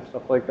data,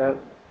 stuff like that,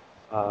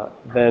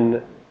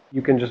 then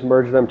you can just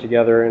merge them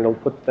together, and it'll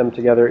put them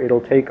together.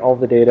 It'll take all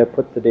the data,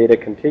 put the data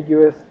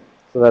contiguous,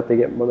 so that they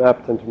get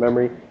mapped into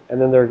memory,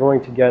 and then they're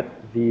going to get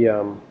the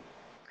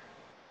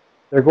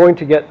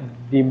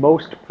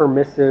most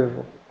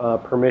permissive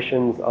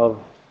permissions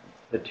of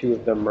the two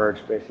of them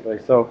merged, basically.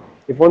 So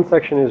if one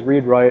section is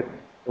read-write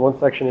and one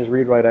section is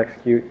read-write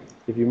execute,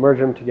 if you merge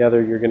them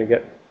together, you're going to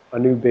get a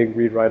new big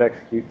read-write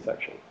execute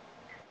section.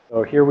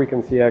 So here we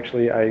can see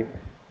actually I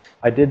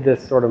did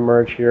this sort of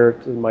merge here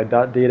to my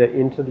 .data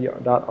into the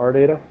 .r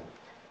data,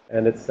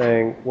 and it's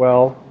saying,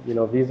 well, you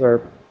know, these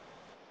are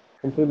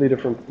completely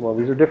different, well,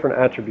 these are different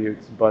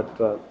attributes, but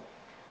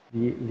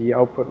the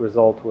output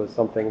result was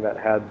something that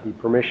had the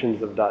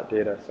permissions of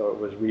 .data, so it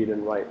was read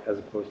and write as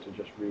opposed to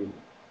just read.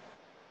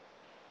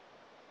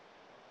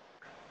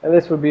 And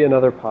this would be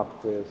another pop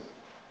quiz.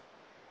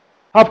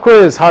 Pop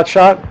quiz, hot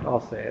shot.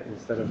 I'll say it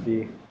instead of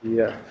the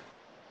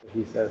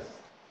he says.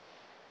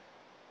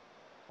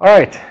 All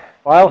right,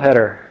 file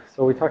header.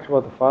 So we talked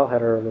about the file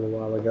header a little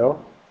while ago.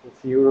 Let's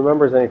see who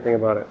remembers anything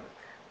about it.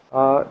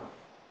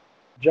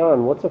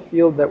 John, what's a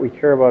field that we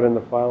care about in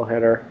the file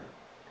header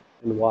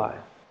and why?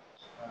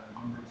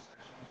 Number of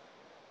sections.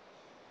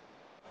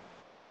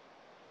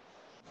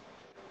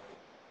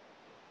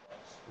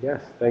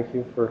 Yes, thank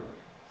you for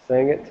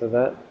saying it to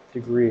that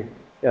degree.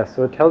 Yeah,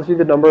 so it tells you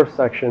the number of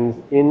sections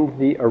in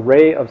the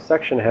array of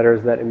section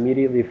headers that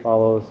immediately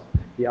follows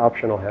the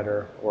optional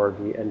header or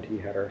the NT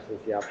header, since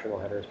the optional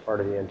header is part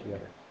of the NT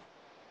header.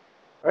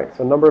 All right,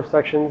 so number of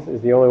sections is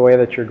the only way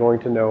that you're going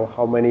to know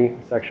how many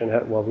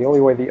well, the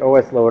only way the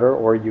OS loader,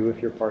 or you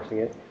if you're parsing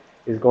it,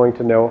 is going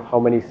to know how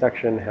many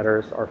section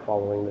headers are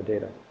following the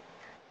data.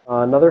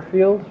 Another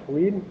field,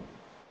 read.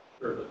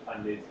 Sure, the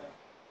time date.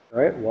 All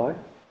right, why?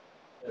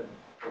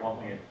 For one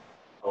thing, it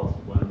tells us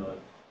when the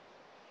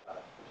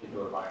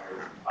particular binary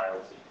is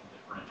compiled, so you can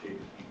differentiate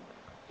between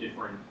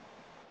different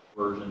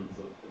versions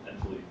of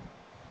potentially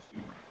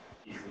two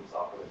pieces of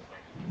software that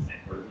might be the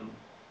same version,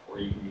 or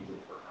you can use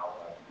it for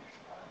malware attribution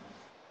patterns.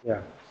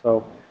 Yeah,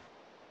 so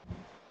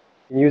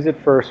you can use it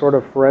for sort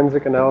of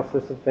forensic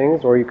analysis of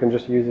things, or you can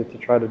just use it to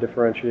try to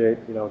differentiate,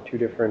 you know, two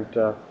different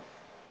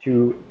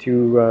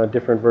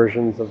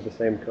versions of the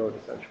same code,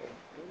 essentially.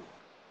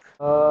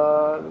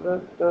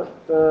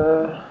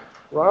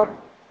 Rob?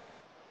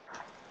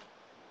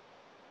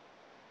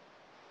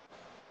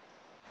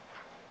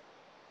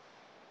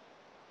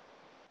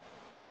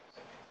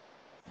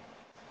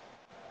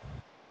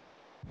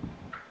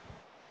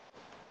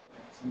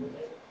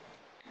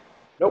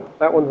 Nope,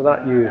 that one's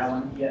not used. That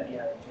one, yeah, I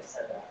just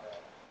said that. Right.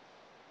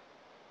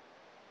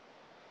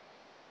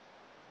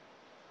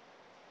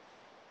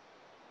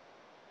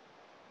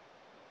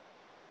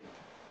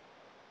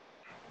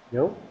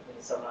 No?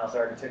 Someone else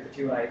already took the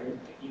two I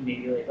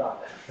immediately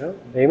thought of. No?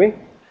 Amy?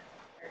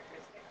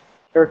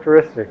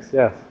 Characteristics,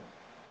 yes.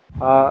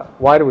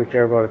 Why do we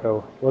care about it,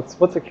 though?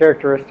 What's a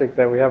characteristic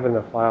that we have in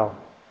the file?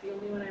 The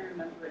only one I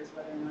remember is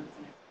whether or not it's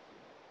an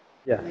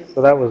executable. Yes, Maybe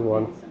so that was maybe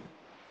one. something.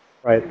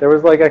 Right, there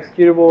was like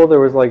executable,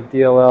 there was like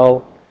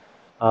DLL,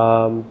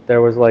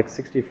 there was like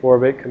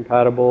 64-bit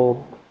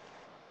compatible,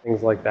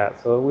 things like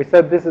that. So we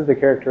said this is the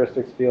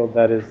characteristics field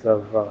that is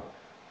of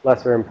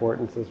lesser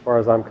importance as far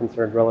as I'm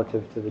concerned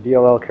relative to the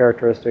DLL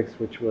characteristics,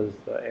 which was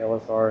the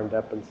ASLR and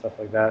dep and stuff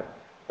like that,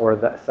 or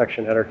that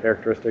section header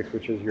characteristics,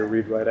 which is your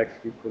read, write,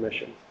 execute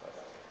permissions.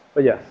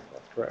 But yes,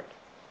 that's correct.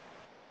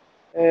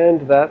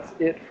 And that's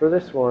it for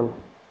this one,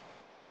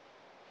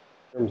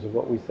 in terms of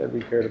what we said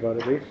we cared about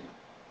at least.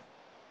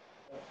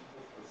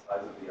 The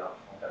size of the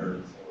optional header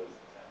is always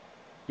the same.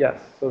 Yes,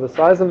 so the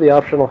size of the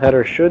optional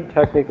header should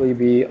technically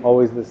be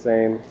always the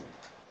same.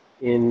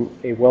 in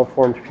a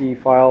well-formed PE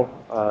file.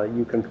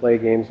 You can play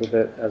games with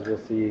it, as we'll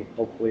see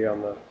hopefully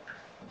on the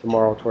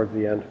tomorrow towards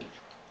the end,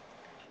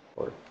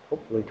 or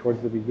hopefully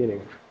towards the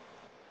beginning.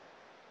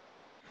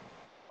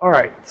 All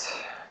right,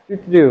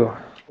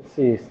 let's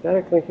see,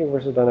 static linking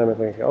versus dynamic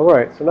linking. All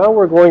right, so now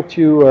we're going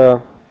to,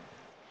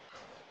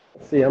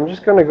 let's see, I'm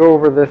just going to go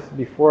over this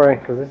before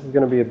because this is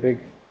going to be a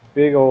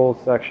big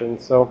old section.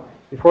 So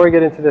before I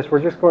get into this,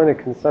 we're just going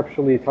to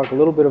conceptually talk a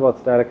little bit about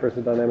static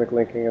versus dynamic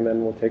linking, and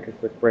then we'll take a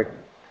quick break.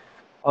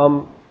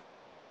 I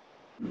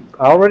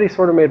already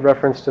sort of made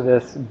reference to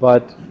this,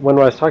 but when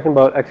I was talking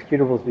about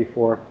executables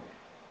before,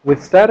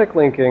 with static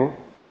linking,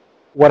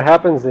 what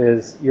happens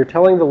is you're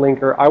telling the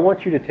linker, I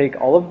want you to take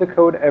all of the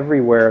code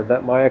everywhere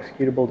that my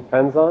executable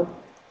depends on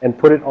and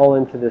put it all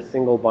into this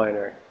single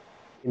binary.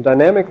 In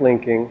dynamic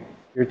linking,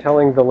 you're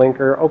telling the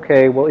linker,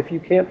 okay, well, if you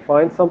can't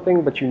find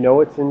something, but you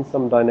know it's in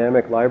some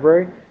dynamic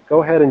library,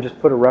 go ahead and just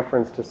put a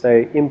reference to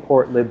say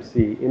import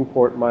libc,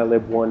 import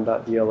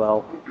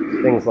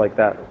mylib1.dll, things like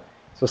that.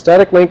 So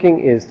static linking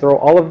is throw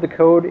all of the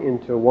code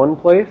into one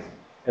place,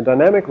 and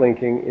dynamic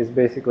linking is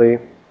basically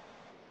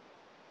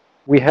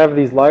we have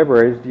these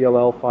libraries,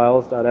 DLL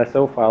files,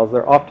 .so files,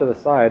 they're off to the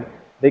side.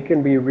 They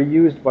can be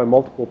reused by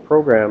multiple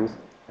programs.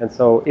 And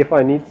so if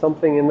I need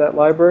something in that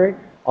library,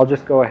 I'll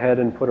just go ahead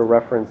and put a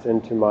reference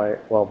into my,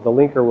 well, the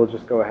linker will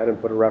just go ahead and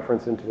put a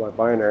reference into my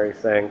binary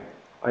saying,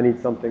 I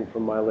need something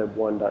from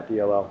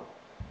mylib1.dll.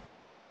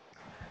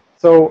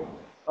 So,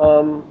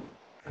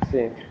 let's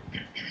see.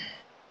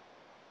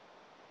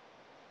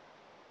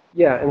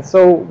 Yeah, and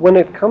so when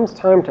it comes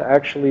time to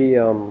actually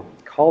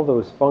call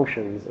those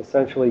functions,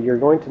 essentially you're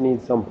going to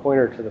need some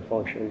pointer to the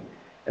function.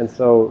 And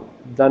so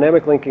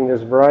dynamic linking,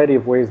 there's a variety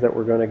of ways that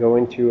we're going to go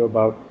into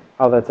about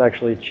how that's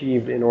actually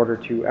achieved in order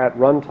to, at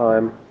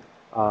runtime,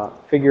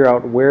 figure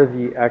out where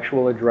the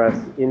actual address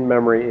in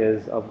memory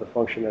is of the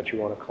function that you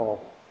want to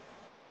call.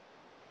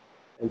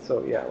 And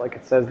so, yeah, like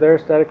it says there,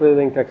 statically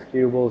linked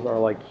executables are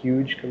like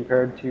huge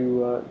compared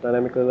to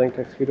dynamically linked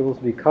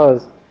executables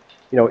because,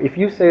 you know, if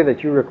you say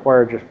that you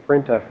require just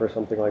printf or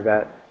something like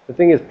that, the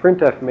thing is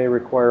printf may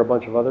require a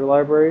bunch of other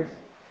libraries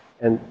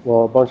and,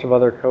 well, a bunch of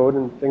other code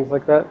and things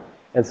like that.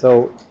 And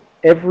so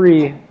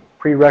every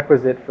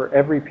prerequisite for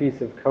every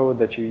piece of code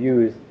that you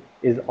use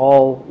is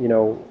all, you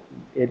know,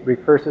 it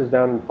recurses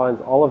down and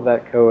finds all of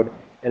that code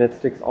and it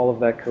sticks all of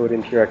that code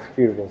into your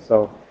executable.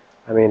 So,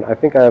 I mean, I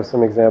think I have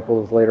some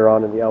examples later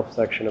on in the ELF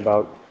section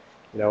about,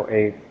 you know,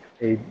 a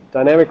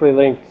dynamically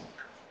linked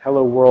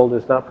hello world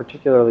is not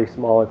particularly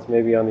small. It's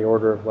maybe on the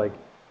order of like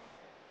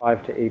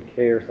 5 to 8K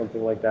or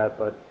something like that.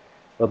 But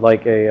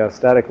like a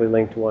statically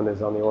linked one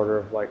is on the order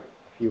of like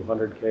a few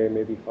 100K,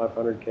 maybe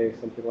 500K,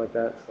 something like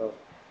that. So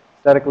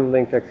statically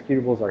linked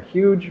executables are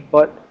huge,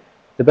 but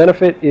the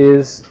benefit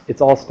is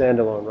it's all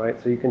standalone,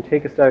 right? So you can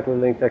take a statically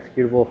linked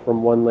executable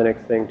from one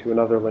Linux thing to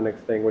another Linux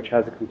thing, which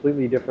has a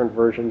completely different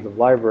versions of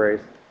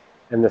libraries,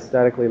 and the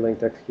statically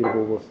linked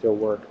executable will still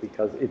work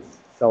because it's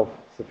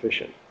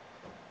self-sufficient.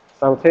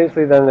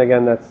 Simultaneously, then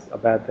again, that's a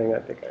bad thing. I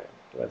think did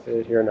I say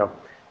it here? No.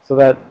 So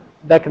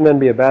that can then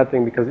be a bad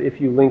thing because if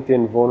you linked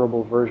in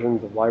vulnerable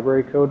versions of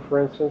library code, for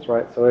instance,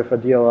 right? So if a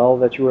DLL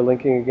that you were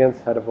linking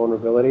against had a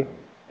vulnerability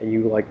and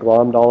you like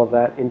glommed all of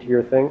that into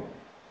your thing,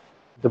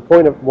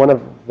 one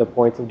of the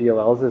points of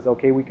DLLs is,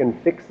 okay, we can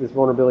fix this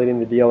vulnerability in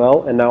the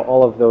DLL, and now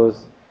all of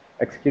those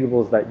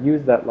executables that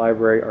use that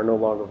library are no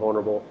longer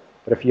vulnerable.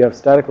 But if you have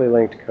statically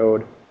linked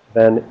code,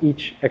 then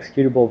each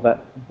executable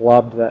that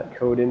blobbed that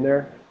code in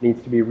there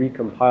needs to be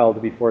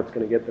recompiled before it's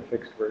going to get the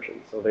fixed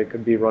version. So they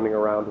could be running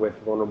around with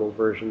vulnerable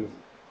versions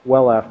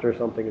well after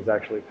something is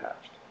actually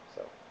patched.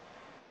 So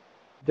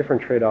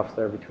different trade-offs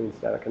there between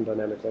static and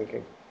dynamic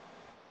linking.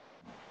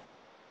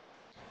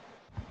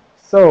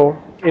 So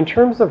in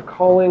terms of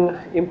calling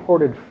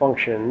imported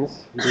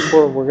functions,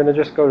 we're going to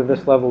just go to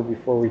this level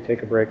before we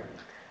take a break.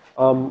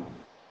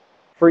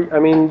 I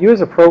mean, you as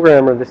a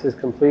programmer, this is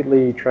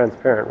completely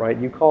transparent, right?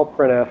 You call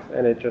printf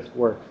and it just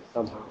works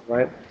somehow,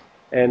 right?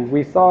 And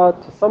we saw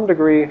to some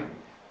degree,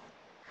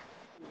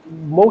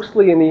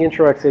 mostly in the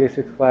intro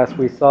x86 class,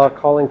 we saw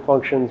calling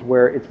functions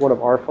where it's one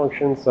of our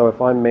functions. So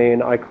if I'm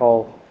main, I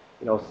call,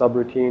 you know,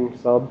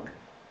 subroutine sub.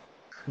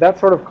 That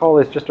sort of call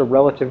is just a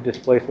relative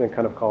displacement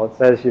kind of call. It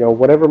says, you know,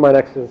 whatever my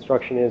next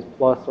instruction is,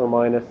 plus or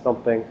minus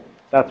something,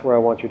 that's where I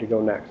want you to go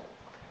next.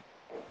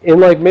 In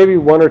like maybe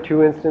one or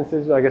two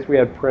instances, I guess we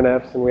had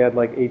printfs and we had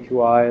like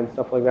A2I and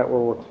stuff like that where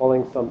we're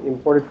calling some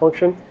imported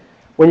function.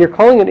 When you're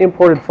calling an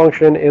imported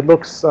function, it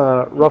looks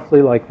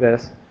roughly like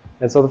this.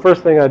 And so the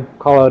first thing I'd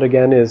call out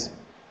again is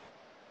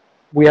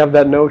we have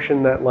that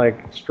notion that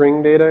like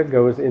string data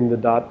goes in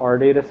the .r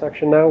data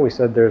section now. We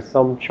said there's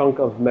some chunk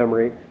of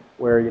memory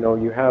where, you know,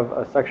 you have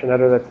a section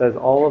header that says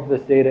all of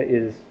this data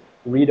is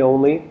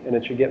read-only and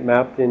it should get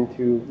mapped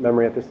into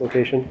memory at this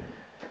location.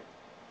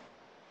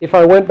 If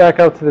I went back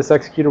out to this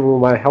executable,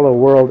 my hello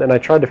world, and I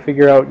tried to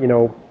figure out, you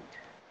know,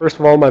 first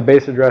of all, my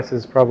base address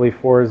is probably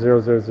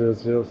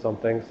 40000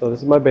 something. So this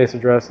is my base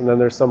address, and then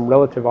there's some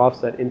relative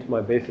offset into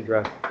my base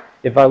address.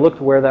 If I looked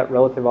where that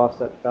relative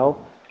offset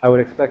fell, I would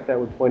expect that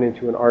would point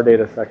into an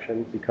RData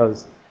section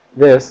because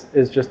this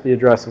is just the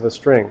address of a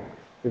string.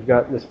 We've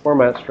got this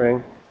format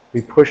string.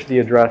 We push the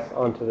address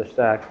onto the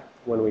stack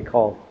when we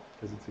call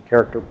because it's a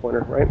character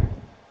pointer, right?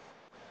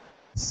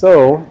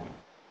 So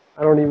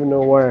I don't even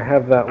know why I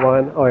have that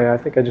line. Oh yeah, I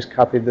think I just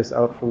copied this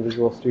out from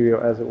Visual Studio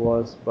as it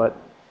was. But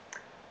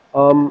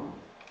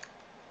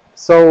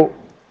so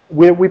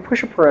we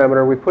push a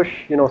parameter, we push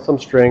some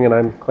string, and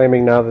I'm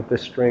claiming now that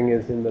this string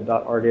is in the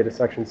 .rdata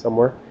section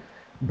somewhere.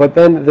 But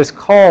then this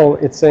call,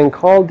 it's saying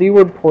call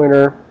dword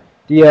pointer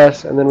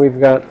ds, and then we've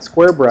got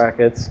square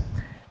brackets.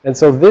 And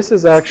so this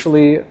is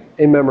actually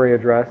a memory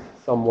address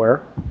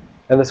somewhere.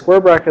 And the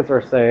square brackets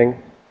are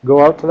saying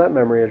go out to that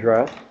memory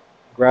address,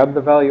 grab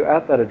the value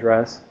at that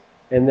address,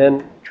 and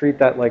then treat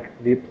that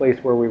like the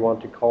place where we want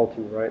to call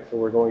to, right? So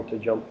we're going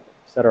to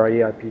set our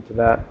EIP to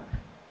that,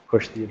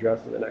 push the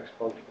address of the next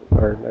function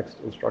or next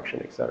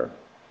instruction, etc.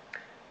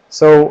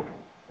 So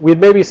we'd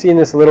maybe seen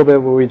this a little bit,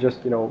 but we just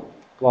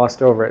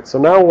glossed over it. So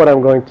now what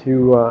I'm going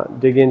to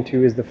dig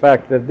into is the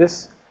fact that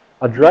this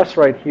address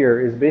right here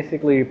is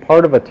basically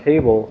part of a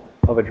table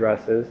of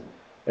addresses.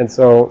 And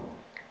so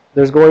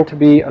there's going to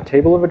be a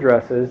table of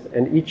addresses,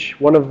 and each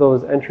one of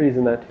those entries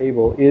in that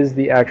table is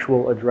the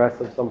actual address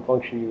of some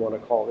function you want to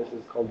call. This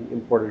is called the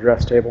import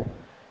address table.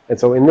 And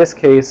so in this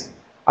case,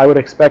 I would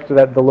expect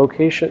that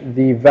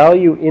the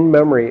value in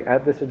memory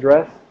at this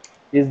address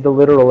is the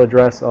literal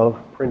address of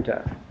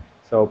printf.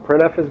 So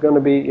printf is going to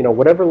be,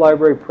 whatever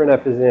library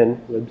printf is in,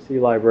 libc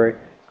library,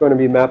 it's going to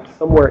be mapped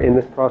somewhere in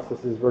this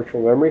process's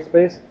virtual memory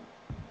space.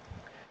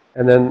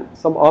 And then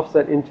some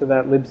offset into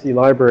that libc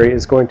library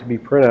is going to be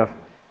printf.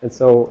 And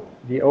so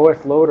the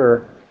OS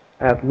loader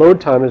at load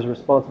time is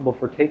responsible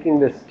for taking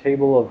this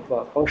table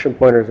of function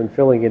pointers and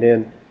filling it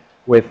in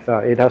with,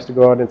 it has to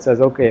go out and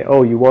says, okay,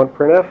 oh, you want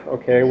printf?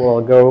 Okay, well,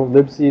 I'll go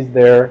libc's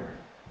there,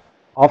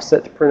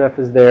 offset to printf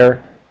is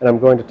there, and I'm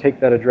going to take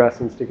that address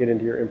and stick it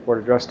into your import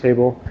address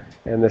table.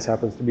 And this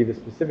happens to be the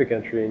specific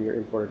entry in your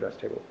import address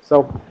table.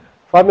 So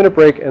 5-minute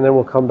break, and then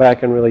we'll come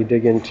back and really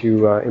dig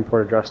into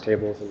import address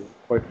tables. And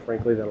quite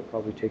frankly, that'll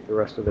probably take the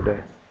rest of the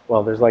day.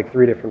 Well, there's like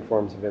 3 different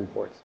forms of imports.